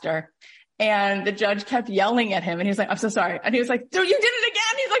disaster. And the judge kept yelling at him and he was like, I'm so sorry. And he was like, so you did it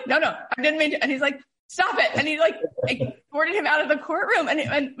again? He's like, no, I didn't mean to. And he's like, stop it. And he like escorted him out of the courtroom.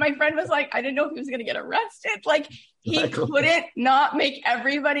 And my friend was like, I didn't know if he was going to get arrested. Like he couldn't not make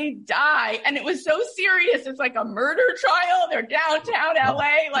everybody die. And it was so serious. It's like a murder trial. They're downtown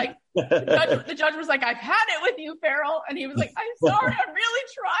LA. Like the judge was like, I've had it with you, Farrell. And he was like, I'm sorry. I'm really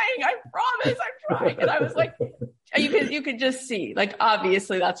trying. I promise I'm trying. And I was like, you could just see, like,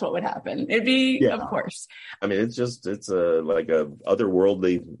 obviously that's what would happen. It'd be, of course. I mean, it's like a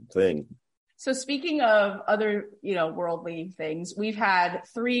otherworldly thing. So speaking of other, worldly things, we've had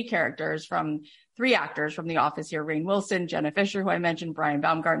three actors from The Office here: Rainn Wilson, Jenna Fischer, who I mentioned, Brian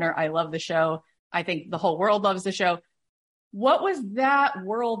Baumgartner. I love the show. I think the whole world loves the show. What was that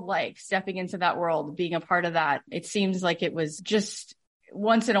world like, stepping into that world, being a part of that? It seems like it was just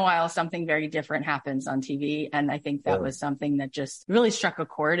once in a while, something very different happens on TV. And I think that was something that just really struck a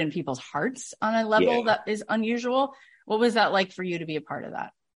chord in people's hearts on a level that is unusual. What was that like for you to be a part of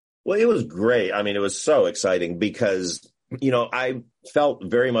that? Well, it was great. I mean, it was so exciting because, I felt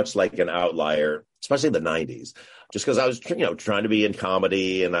very much like an outlier, especially in the 90s, just because I was, trying to be in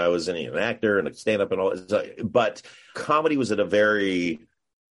comedy and I was an actor and a stand-up and all that. But comedy was at a very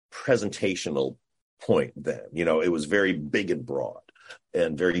presentational point then. It was very big and broad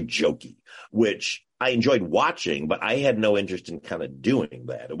and very jokey, which I enjoyed watching, but I had no interest in kind of doing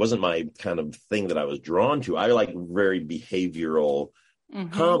that. It wasn't my kind of thing that I was drawn to. I like very behavioral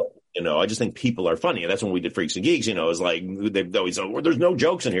comedy. I just think people are funny. And that's when we did Freaks and Geeks, it's like, they always say, well, there's no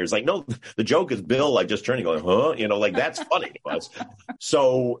jokes in here. It's like, no, the joke is Bill, like just turning, going, huh? Like that's funny to us.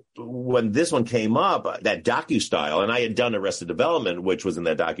 So when this one came up, that docu-style, and I had done Arrested Development, which was in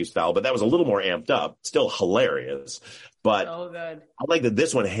that docu-style, but that was a little more amped up, still hilarious. But so good. I like that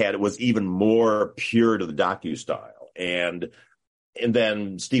this one was even more pure to the docu-style. And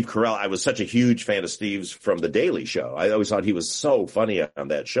then Steve Carell, I was such a huge fan of Steve's from The Daily Show. I always thought he was so funny on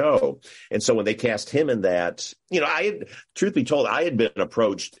that show. And so when they cast him in that, truth be told, I had been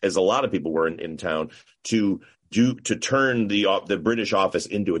approached, as a lot of people were in town, to turn the British Office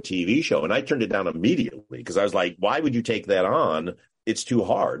into a TV show. And I turned it down immediately because I was like, why would you take that on? It's too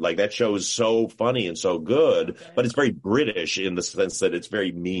hard. Like that show is so funny and so good, but it's very British in the sense that it's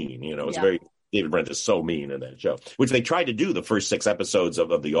very mean. It's very, David Brent is so mean in that show, which they tried to do the first 6 episodes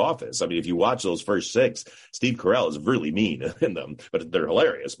of The Office. I mean, if you watch those first 6, Steve Carell is really mean in them, but they're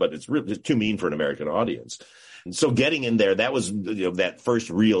hilarious, but it's really too mean for an American audience. And so getting in there, that was, that first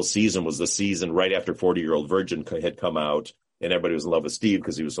real season was the season right after 40-Year-Old Virgin had come out and everybody was in love with Steve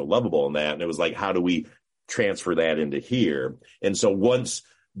because he was so lovable in that. And it was like, how do we transfer that into here? And so once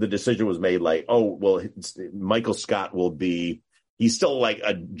the decision was made, like, oh, well, Michael Scott will be, he's still like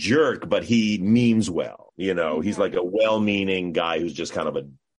a jerk, but he means well. He's like a well-meaning guy who's just kind of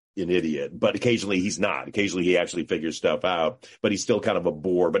an idiot, but occasionally he's not. Occasionally he actually figures stuff out, but he's still kind of a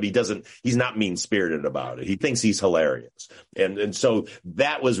bore, but he's not mean-spirited about it. He thinks he's hilarious. And so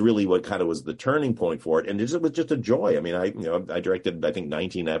that was really what kind of was the turning point for it. And it was just a joy. I mean, I directed, I think,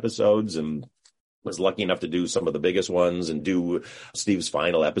 19 episodes and was lucky enough to do some of the biggest ones and do Steve's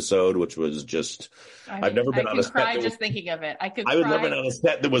final episode, which was just, I've never been on a set. I could cry just thinking of it. I was never on a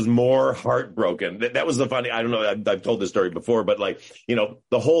set that was more heartbroken. That was the funny, I don't know, I've told this story before, but like,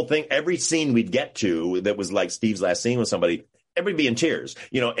 the whole thing, every scene we'd get to that was like Steve's last scene with somebody, everybody be in tears,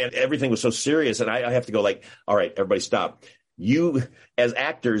 and everything was so serious. And I have to go like, all right, everybody stop. You as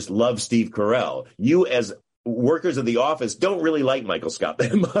actors love Steve Carell. You as workers of The Office don't really like Michael Scott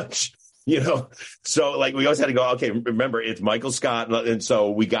that much. So like we always had to go, okay, remember it's Michael Scott. And so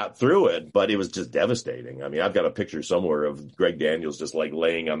we got through it, but it was just devastating. I mean, I've got a picture somewhere of Greg Daniels just like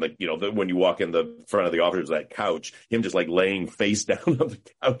laying on when you walk in the front of the office, that couch, him just like laying face down on the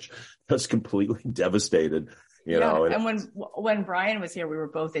couch. I was completely devastated, And when Brian was here, we were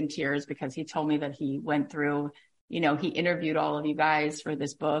both in tears because he told me that he went through, he interviewed all of you guys for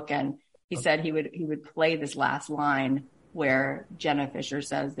this book. And he said he would play this last line where Jenna Fischer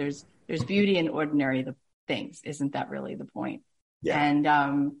says, there's beauty in ordinary things. Isn't that really the point? Yeah.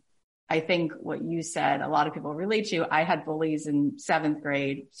 And I think what you said, a lot of people relate to. I had bullies in 7th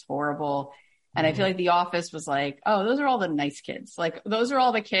grade. It's horrible. And I feel like The Office was like, oh, those are all the nice kids. Like, those are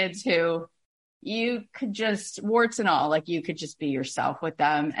all the kids who you could just, warts and all, like you could just be yourself with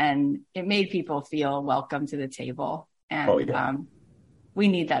them. And it made people feel welcome to the table. And we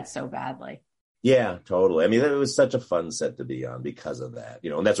need that so badly. Yeah, totally. I mean, it was such a fun set to be on because of that,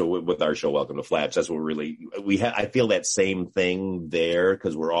 and that's what with our show, Welcome to Flaps, that's what I feel that same thing there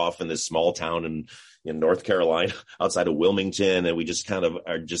because we're off in this small town in North Carolina outside of Wilmington. And we just kind of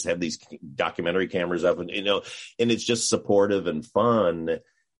have these documentary cameras up and it's just supportive and fun.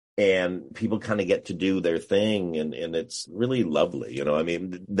 and people kind of get to do their thing, and it's really lovely. I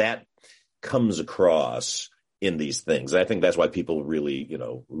mean, that comes across in these things. I think that's why people really,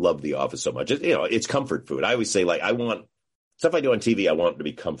 love The Office so much. It's comfort food. I always say, like, I want stuff I do on TV, I want it to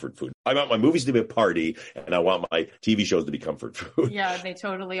be comfort food. I want my movies to be a party, and I want my TV shows to be comfort food. Yeah, they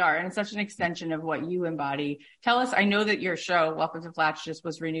totally are. And it's such an extension of what you embody. Tell us, I know that your show, Welcome to Flatch, just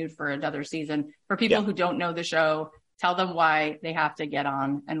was renewed for another season. For people who don't know the show, tell them why they have to get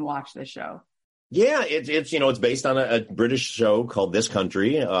on and watch the show. Yeah, it's based on a British show called This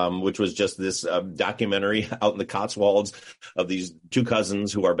Country, which was just this documentary out in the Cotswolds of these two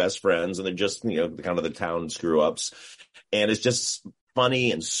cousins who are best friends, and they're just kind of the town screw ups, and it's just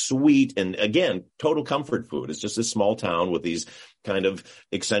funny and sweet, and again, total comfort food. It's just a small town with these kind of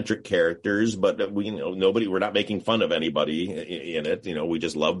eccentric characters, but we're not making fun of anybody in it. We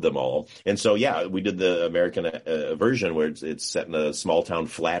just love them all. And so, we did the American version where it's set in a small town,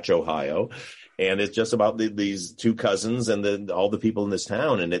 Flatch, Ohio. And it's just about these two cousins and all the people in this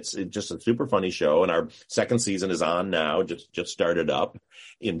town. And it's just a super funny show. And our second season is on now, just started up.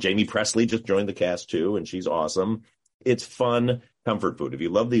 And Jamie Presley just joined the cast too, and she's awesome. It's fun comfort food. If you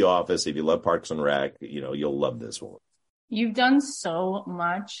love The Office, if you love Parks and Rec, you'll love this one. You've done so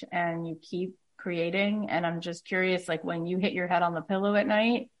much and you keep creating. And I'm just curious, like, when you hit your head on the pillow at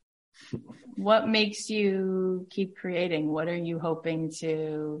night, what makes you keep creating? What are you hoping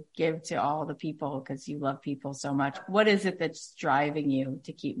to give to all the people? Because you love people so much. What is it that's driving you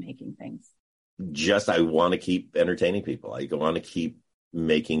to keep making things? I want to keep entertaining people. I want to keep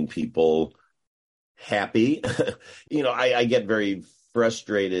making people happy. I get very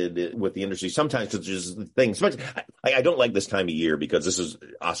frustrated with the industry sometimes because there's things. I don't like this time of year because this is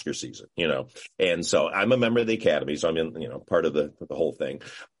Oscar season, and so I'm a member of the Academy, so I'm in, part of the whole thing.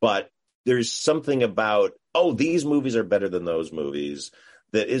 But there's something about, these movies are better than those movies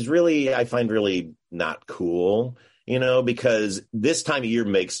that is really, I find really not cool, because this time of year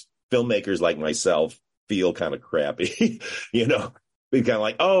makes filmmakers like myself feel kind of crappy, We kind of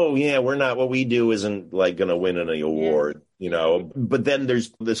like, we're not, what we do isn't like going to win any award, but then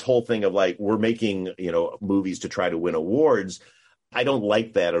there's this whole thing of like, we're making, movies to try to win awards. I don't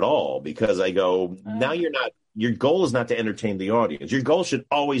like that at all, because I go, now your goal is not to entertain the audience. Your goal should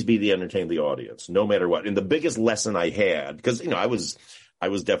always be to entertain the audience, no matter what. And the biggest lesson I had, because, I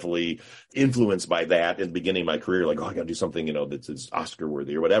was definitely influenced by that in the beginning of my career, like, I got to do something, that's Oscar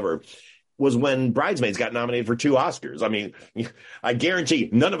worthy or whatever, was when Bridesmaids got nominated for 2 Oscars. I mean, I guarantee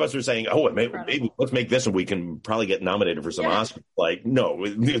none of us are saying, maybe let's make this and we can probably get nominated for some Oscars. Like, no,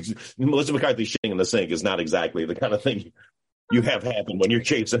 Melissa McCarthy shitting in the sink is not exactly the kind of thing you have happen when you're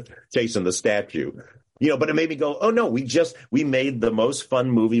chasing the statue. But it made me go, we made the most fun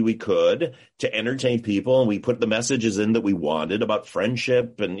movie we could to entertain people. And we put the messages in that we wanted about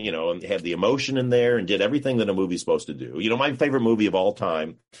friendship and, and had the emotion in there and did everything that a movie's supposed to do. My favorite movie of all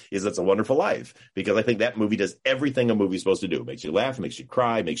time is It's a Wonderful Life, because I think that movie does everything a movie's supposed to do. It makes you laugh, makes you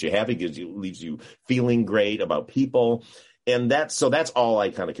cry, makes you happy, leaves you feeling great about people. And that's all I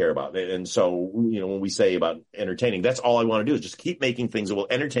kind of care about. And so, when we say about entertaining, that's all I want to do is just keep making things that will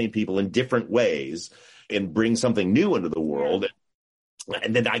entertain people in different ways and bring something new into the world.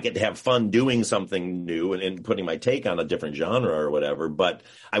 And then I get to have fun doing something new and putting my take on a different genre or whatever. But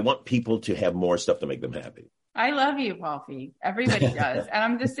I want people to have more stuff to make them happy. I love you, Paul Feig. Everybody does. And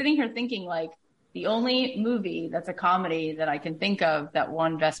I'm just sitting here thinking, like, the only movie that's a comedy that I can think of that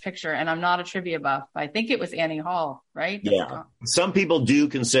won Best Picture, and I'm not a trivia buff, but I think it was Annie Hall, right? Yeah. Some people do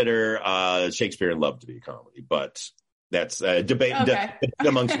consider Shakespeare in Love to be a comedy, but that's debate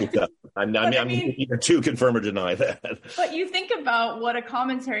amongst each other. I'm either to confirm or deny that. But you think about what a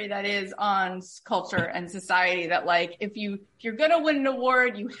commentary that is on culture and society, that, like, if you're going to win an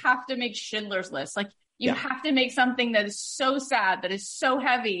award, you have to make Schindler's List. Like, you have to make something that is so sad, that is so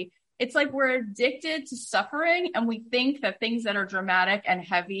heavy. It's like we're addicted to suffering, and we think that things that are dramatic and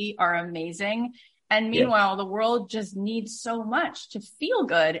heavy are amazing. And meanwhile, the world just needs so much to feel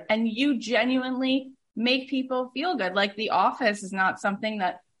good. And you genuinely make people feel good. Like, The Office is not something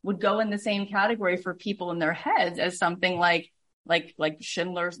that would go in the same category for people in their heads as something like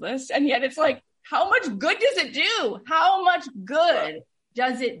Schindler's List. And yet it's like, how much good does it do? How much good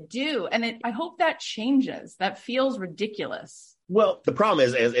does it do? And I hope that changes. That feels ridiculous. Well, the problem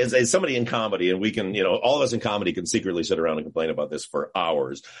is, as somebody in comedy, and we can, all of us in comedy can secretly sit around and complain about this for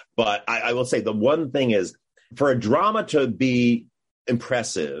hours. But I will say the one thing is, for a drama to be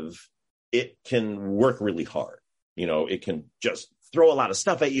impressive, it can work really hard. It can just throw a lot of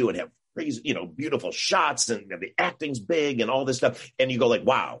stuff at you and have crazy, beautiful shots, and the acting's big and all this stuff. And you go like,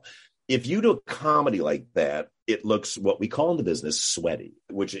 wow. if you do a comedy like that, it looks what we call in the business sweaty,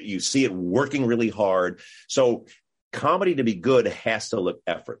 which you see it working really hard. So comedy to be good has to look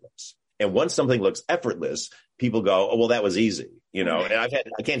effortless. And once something looks effortless, people go, oh, well, that was easy. And I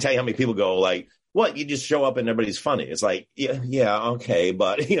can't tell you how many people go like, what? You just show up and everybody's funny. It's like, yeah, okay.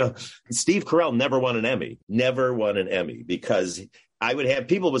 But, Steve Carell never won an Emmy because I would have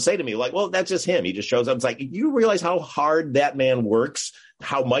people would say to me like, well, that's just him. He just shows up. It's like, you realize how hard that man works,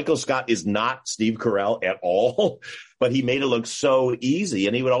 how Michael Scott is not Steve Carell at all, but he made it look so easy.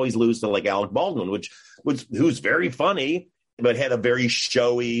 And he would always lose to like Alec Baldwin, who's very funny, but had a very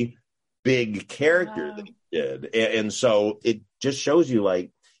showy, big character that he did. And so it just shows you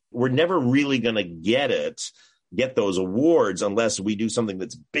like, we're never really going to get those awards unless we do something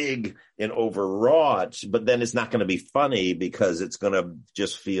that's big and overwrought, but then it's not going to be funny because it's going to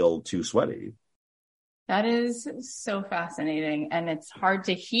just feel too sweaty. That is so fascinating. And it's hard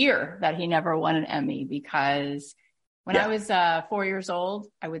to hear that he never won an Emmy because when I was 4 years old,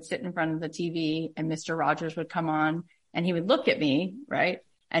 I would sit in front of the TV and Mr. Rogers would come on and he would look at me, right?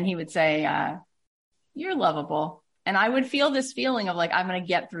 And he would say, you're lovable. And I would feel this feeling of like, I'm going to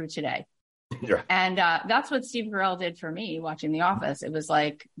get through today. Yeah. And that's what Steve Carell did for me watching The Office. It was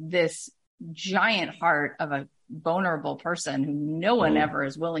like this giant heart of a vulnerable person who no one ever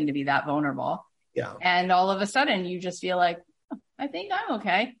is willing to be that vulnerable. Yeah. And all of a sudden you just feel like, oh, I think I'm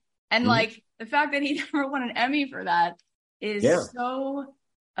okay. And like the fact that he never won an Emmy for that is so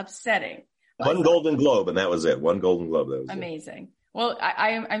upsetting. One Golden Globe and that was it. One Golden Globe. That was amazing. Well,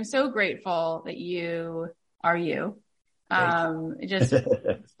 I'm so grateful that you are you. Just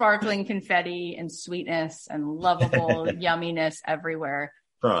sparkling confetti and sweetness and lovable yumminess everywhere.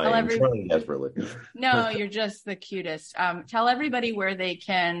 Trying desperately. No, you're just the cutest. Tell everybody where they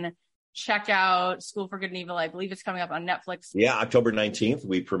can check out School for Good and Evil. I believe it's coming up on Netflix. Yeah, October 19th,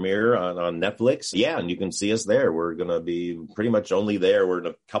 we premiere on Netflix. Yeah, and you can see us there. We're going to be pretty much only there. We're in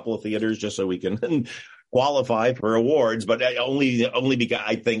a couple of theaters just so we can qualify for awards, but only because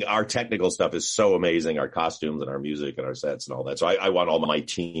I think our technical stuff is so amazing, our costumes and our music and our sets and all that. So I want all my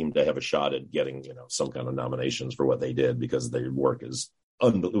team to have a shot at getting, some kind of nominations for what they did because their work is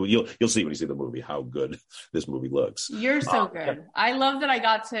unbelievable. You'll see when you see the movie how good this movie looks. You're so good. I love that I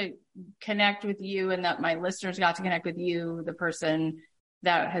got to connect with you and that my listeners got to connect with you, the person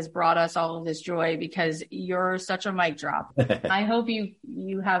that has brought us all of this joy, because you're such a mic drop. I hope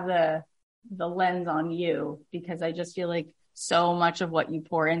you have the lens on you, because I just feel like so much of what you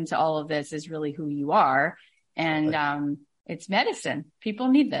pour into all of this is really who you are. And it's medicine. People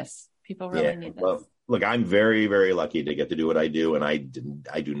need this. People really need this. Well, look, I'm very, very lucky to get to do what I do. And I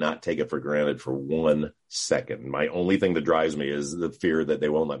do not take it for granted for 1 second. My only thing that drives me is the fear that they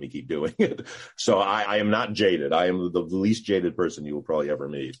won't let me keep doing it. So I am not jaded. I am the least jaded person you will probably ever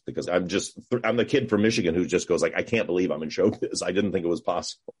meet, because I'm the kid from Michigan who just goes like, I can't believe I'm in showbiz. I didn't think it was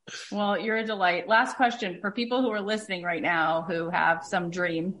possible. Well, you're a delight. Last question for people who are listening right now, who have some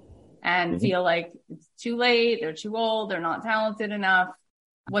dream and feel like it's too late, they're too old, they're not talented enough.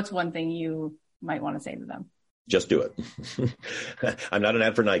 What's one thing you might want to say to them? Just do it. I'm not an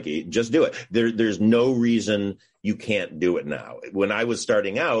ad for Nike. Just do it. There's no reason you can't do it now. When I was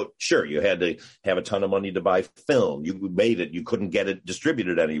starting out, sure, you had to have a ton of money to buy film. You made it. You couldn't get it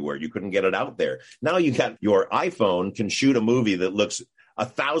distributed anywhere. You couldn't get it out there. Now you got your iPhone can shoot a movie that looks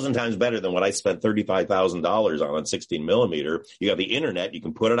 1,000 times better than what I spent $35,000 on 16 millimeter. You got the internet. You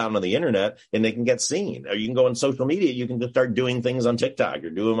can put it out on the internet and they can get seen. Or you can go on social media. You can just start doing things on TikTok or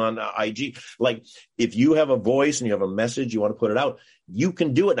do them on IG. Like, if you have a voice and you have a message, you want to put it out, you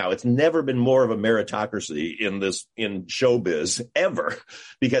can do it now. It's never been more of a meritocracy in showbiz ever,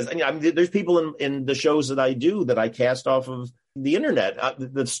 because there's people in the shows that I do that I cast off of the internet.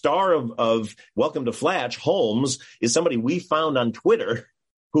 The star of Welcome to Flatch, Holmes, is somebody we found on Twitter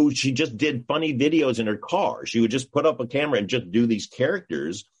who she just did funny videos in her car. She would just put up a camera and just do these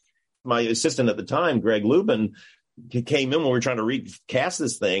characters. My assistant at the time, Greg Lubin, came in when we were trying to recast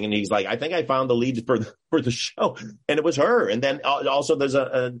this thing, and he's like, I think I found the lead for the show, and it was her. And then also there's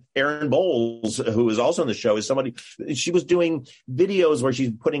a Erin Bowles, who is also in the show, is somebody, she was doing videos where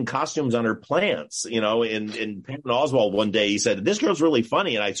she's putting costumes on her plants, in Patton Oswalt one day, he said, this girl's really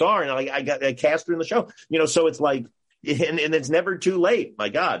funny, and I saw her and I cast her in the show, so it's like, and it's never too late. My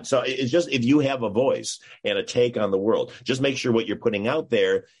God. So it's just, if you have a voice and a take on the world, just make sure what you're putting out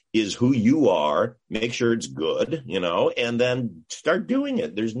there is who you are, make sure it's good, and then start doing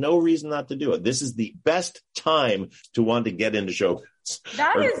it. There's no reason not to do it. This is the best time to want to get into show.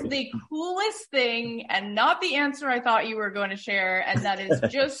 That is the coolest thing, and not the answer I thought you were going to share. And that is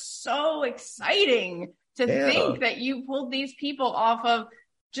just so exciting to think that you pulled these people off of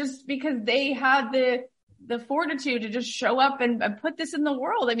just because they had the fortitude to just show up and put this in the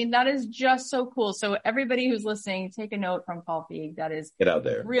world. I mean, that is just so cool. So everybody who's listening, take a note from Paul Feig. That is get out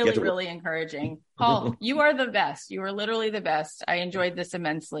there. Really, really encouraging. Paul, you are the best. You are literally the best. I enjoyed this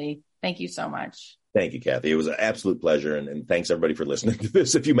immensely. Thank you so much. Thank you, Kathy. It was an absolute pleasure. And thanks everybody for listening to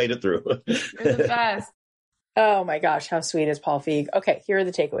this. If you made it through. You're the best. Oh my gosh, how sweet is Paul Feig? Okay, here are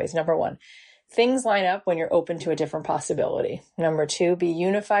the takeaways. Number 1, things line up when you're open to a different possibility. Number 2, be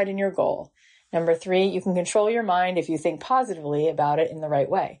unified in your goal. Number 3, you can control your mind if you think positively about it in the right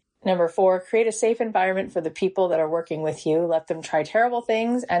way. Number 4, create a safe environment for the people that are working with you. Let them try terrible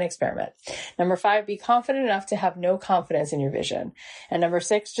things and experiment. Number 5, be confident enough to have no confidence in your vision. And number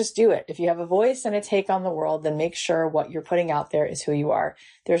 6, just do it. If you have a voice and a take on the world, then make sure what you're putting out there is who you are.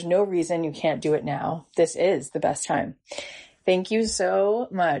 There's no reason you can't do it now. This is the best time. Thank you so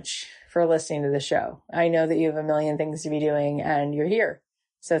much for listening to the show. I know that you have a million things to be doing and you're here.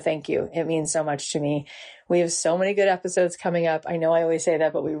 So thank you. It means so much to me. We have so many good episodes coming up. I know I always say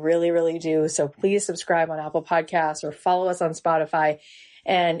that, but we really, really do. So please subscribe on Apple Podcasts or follow us on Spotify.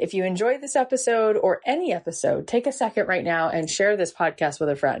 And if you enjoyed this episode or any episode, take a second right now and share this podcast with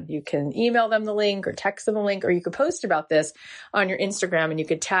a friend. You can email them the link or text them the link, or you could post about this on your Instagram and you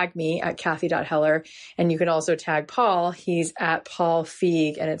could tag me at Kathy.Heller. And you can also tag Paul. He's at Paul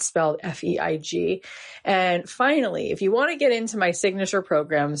Feig and it's spelled Feig. And finally, if you want to get into my signature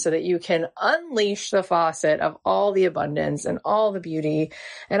program so that you can unleash the faucet of all the abundance and all the beauty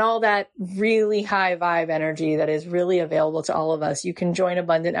and all that really high vibe energy that is really available to all of us, you can join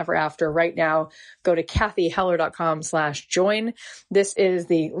Abundant Ever After right now. Go to KathyHeller.com/join. This is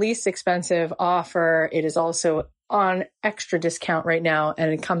the least expensive offer. It is also on extra discount right now,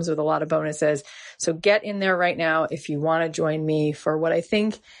 and it comes with a lot of bonuses. So get in there right now if you want to join me for what I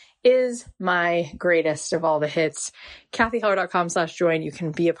think is my greatest of all the hits. KathyHeller.com/join. You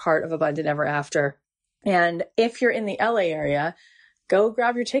can be a part of Abundant Ever After. And if you're in the LA area, go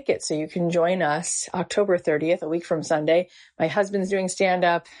grab your ticket so you can join us October 30th, a week from Sunday. My husband's doing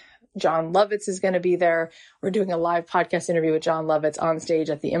stand-up. John Lovitz is going to be there. We're doing a live podcast interview with John Lovitz on stage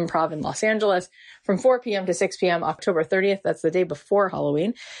at the Improv in Los Angeles from 4 p.m. to 6 p.m. October 30th. That's the day before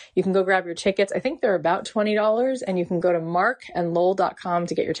Halloween. You can go grab your tickets. I think they're about $20, and you can go to markandlowell.com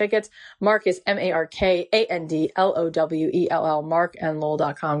to get your tickets. Mark is MarkandLowell,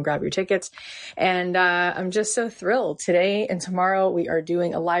 markandlowell.com. Grab your tickets. And I'm just so thrilled. Today and tomorrow we are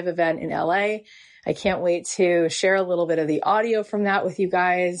doing a live event in LA. I can't wait to share a little bit of the audio from that with you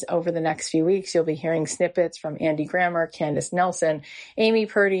guys over the next few weeks. You'll be hearing snippets from Andy Grammer, Candace Nelson, Amy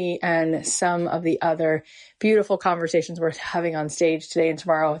Purdy, and some of the other beautiful conversations we're having on stage today and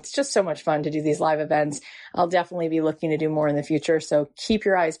tomorrow. It's just so much fun to do these live events. I'll definitely be looking to do more in the future, so keep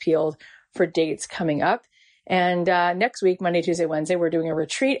your eyes peeled for dates coming up. And next week, Monday, Tuesday, Wednesday, we're doing a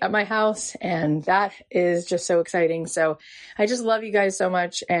retreat at my house, and that is just so exciting. So I just love you guys so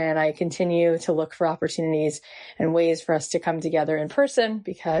much, and I continue to look for opportunities and ways for us to come together in person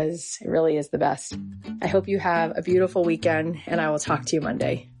because it really is the best. I hope you have a beautiful weekend, and I will talk to you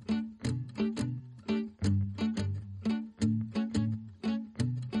Monday.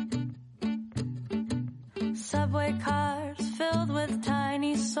 Subway cars filled with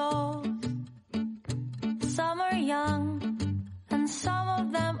tiny souls. Some are young and some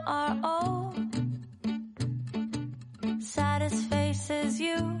of them are old. Saddest faces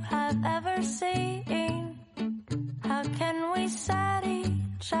you have ever seen. How can we set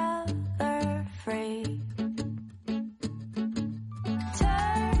each other free?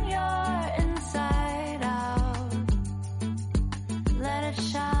 Turn your inside out. Let it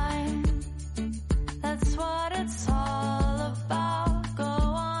shine. That's what it's all about. Go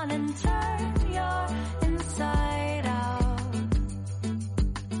on and turn your inside out.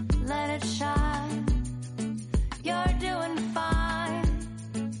 Let it shine. You're doing fine.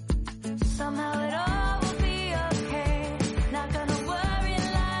 Somehow it all will be okay. Not gonna worry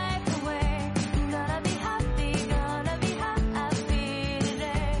life away. Gonna be happy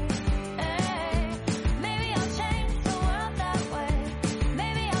today. Hey, maybe I'll change the world that way.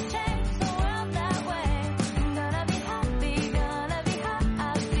 Maybe I'll change the world that way. Gonna be happy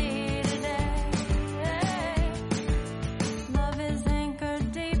today. Hey, love is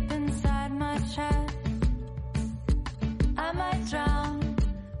anchored deep inside my chest. I might drown.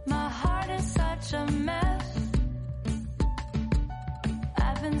 My heart is such a mess.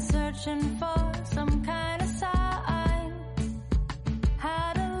 I've been searching for some kind of sign.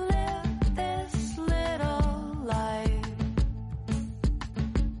 How to live this little life.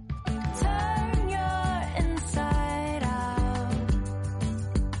 Turn your inside out.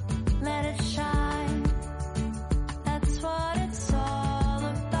 Let it shine. That's what it's all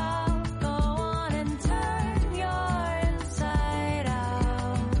about.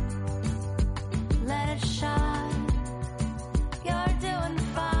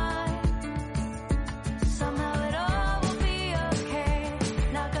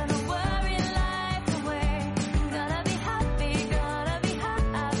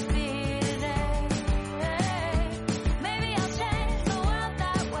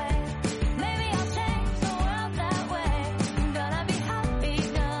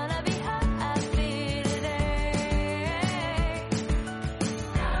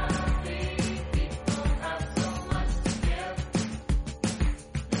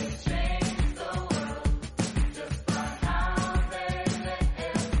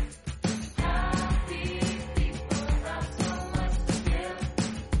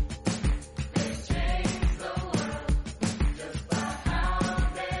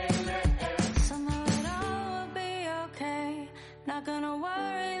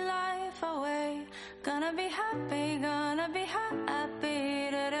 worry life away. Gonna be happy, gonna be happy.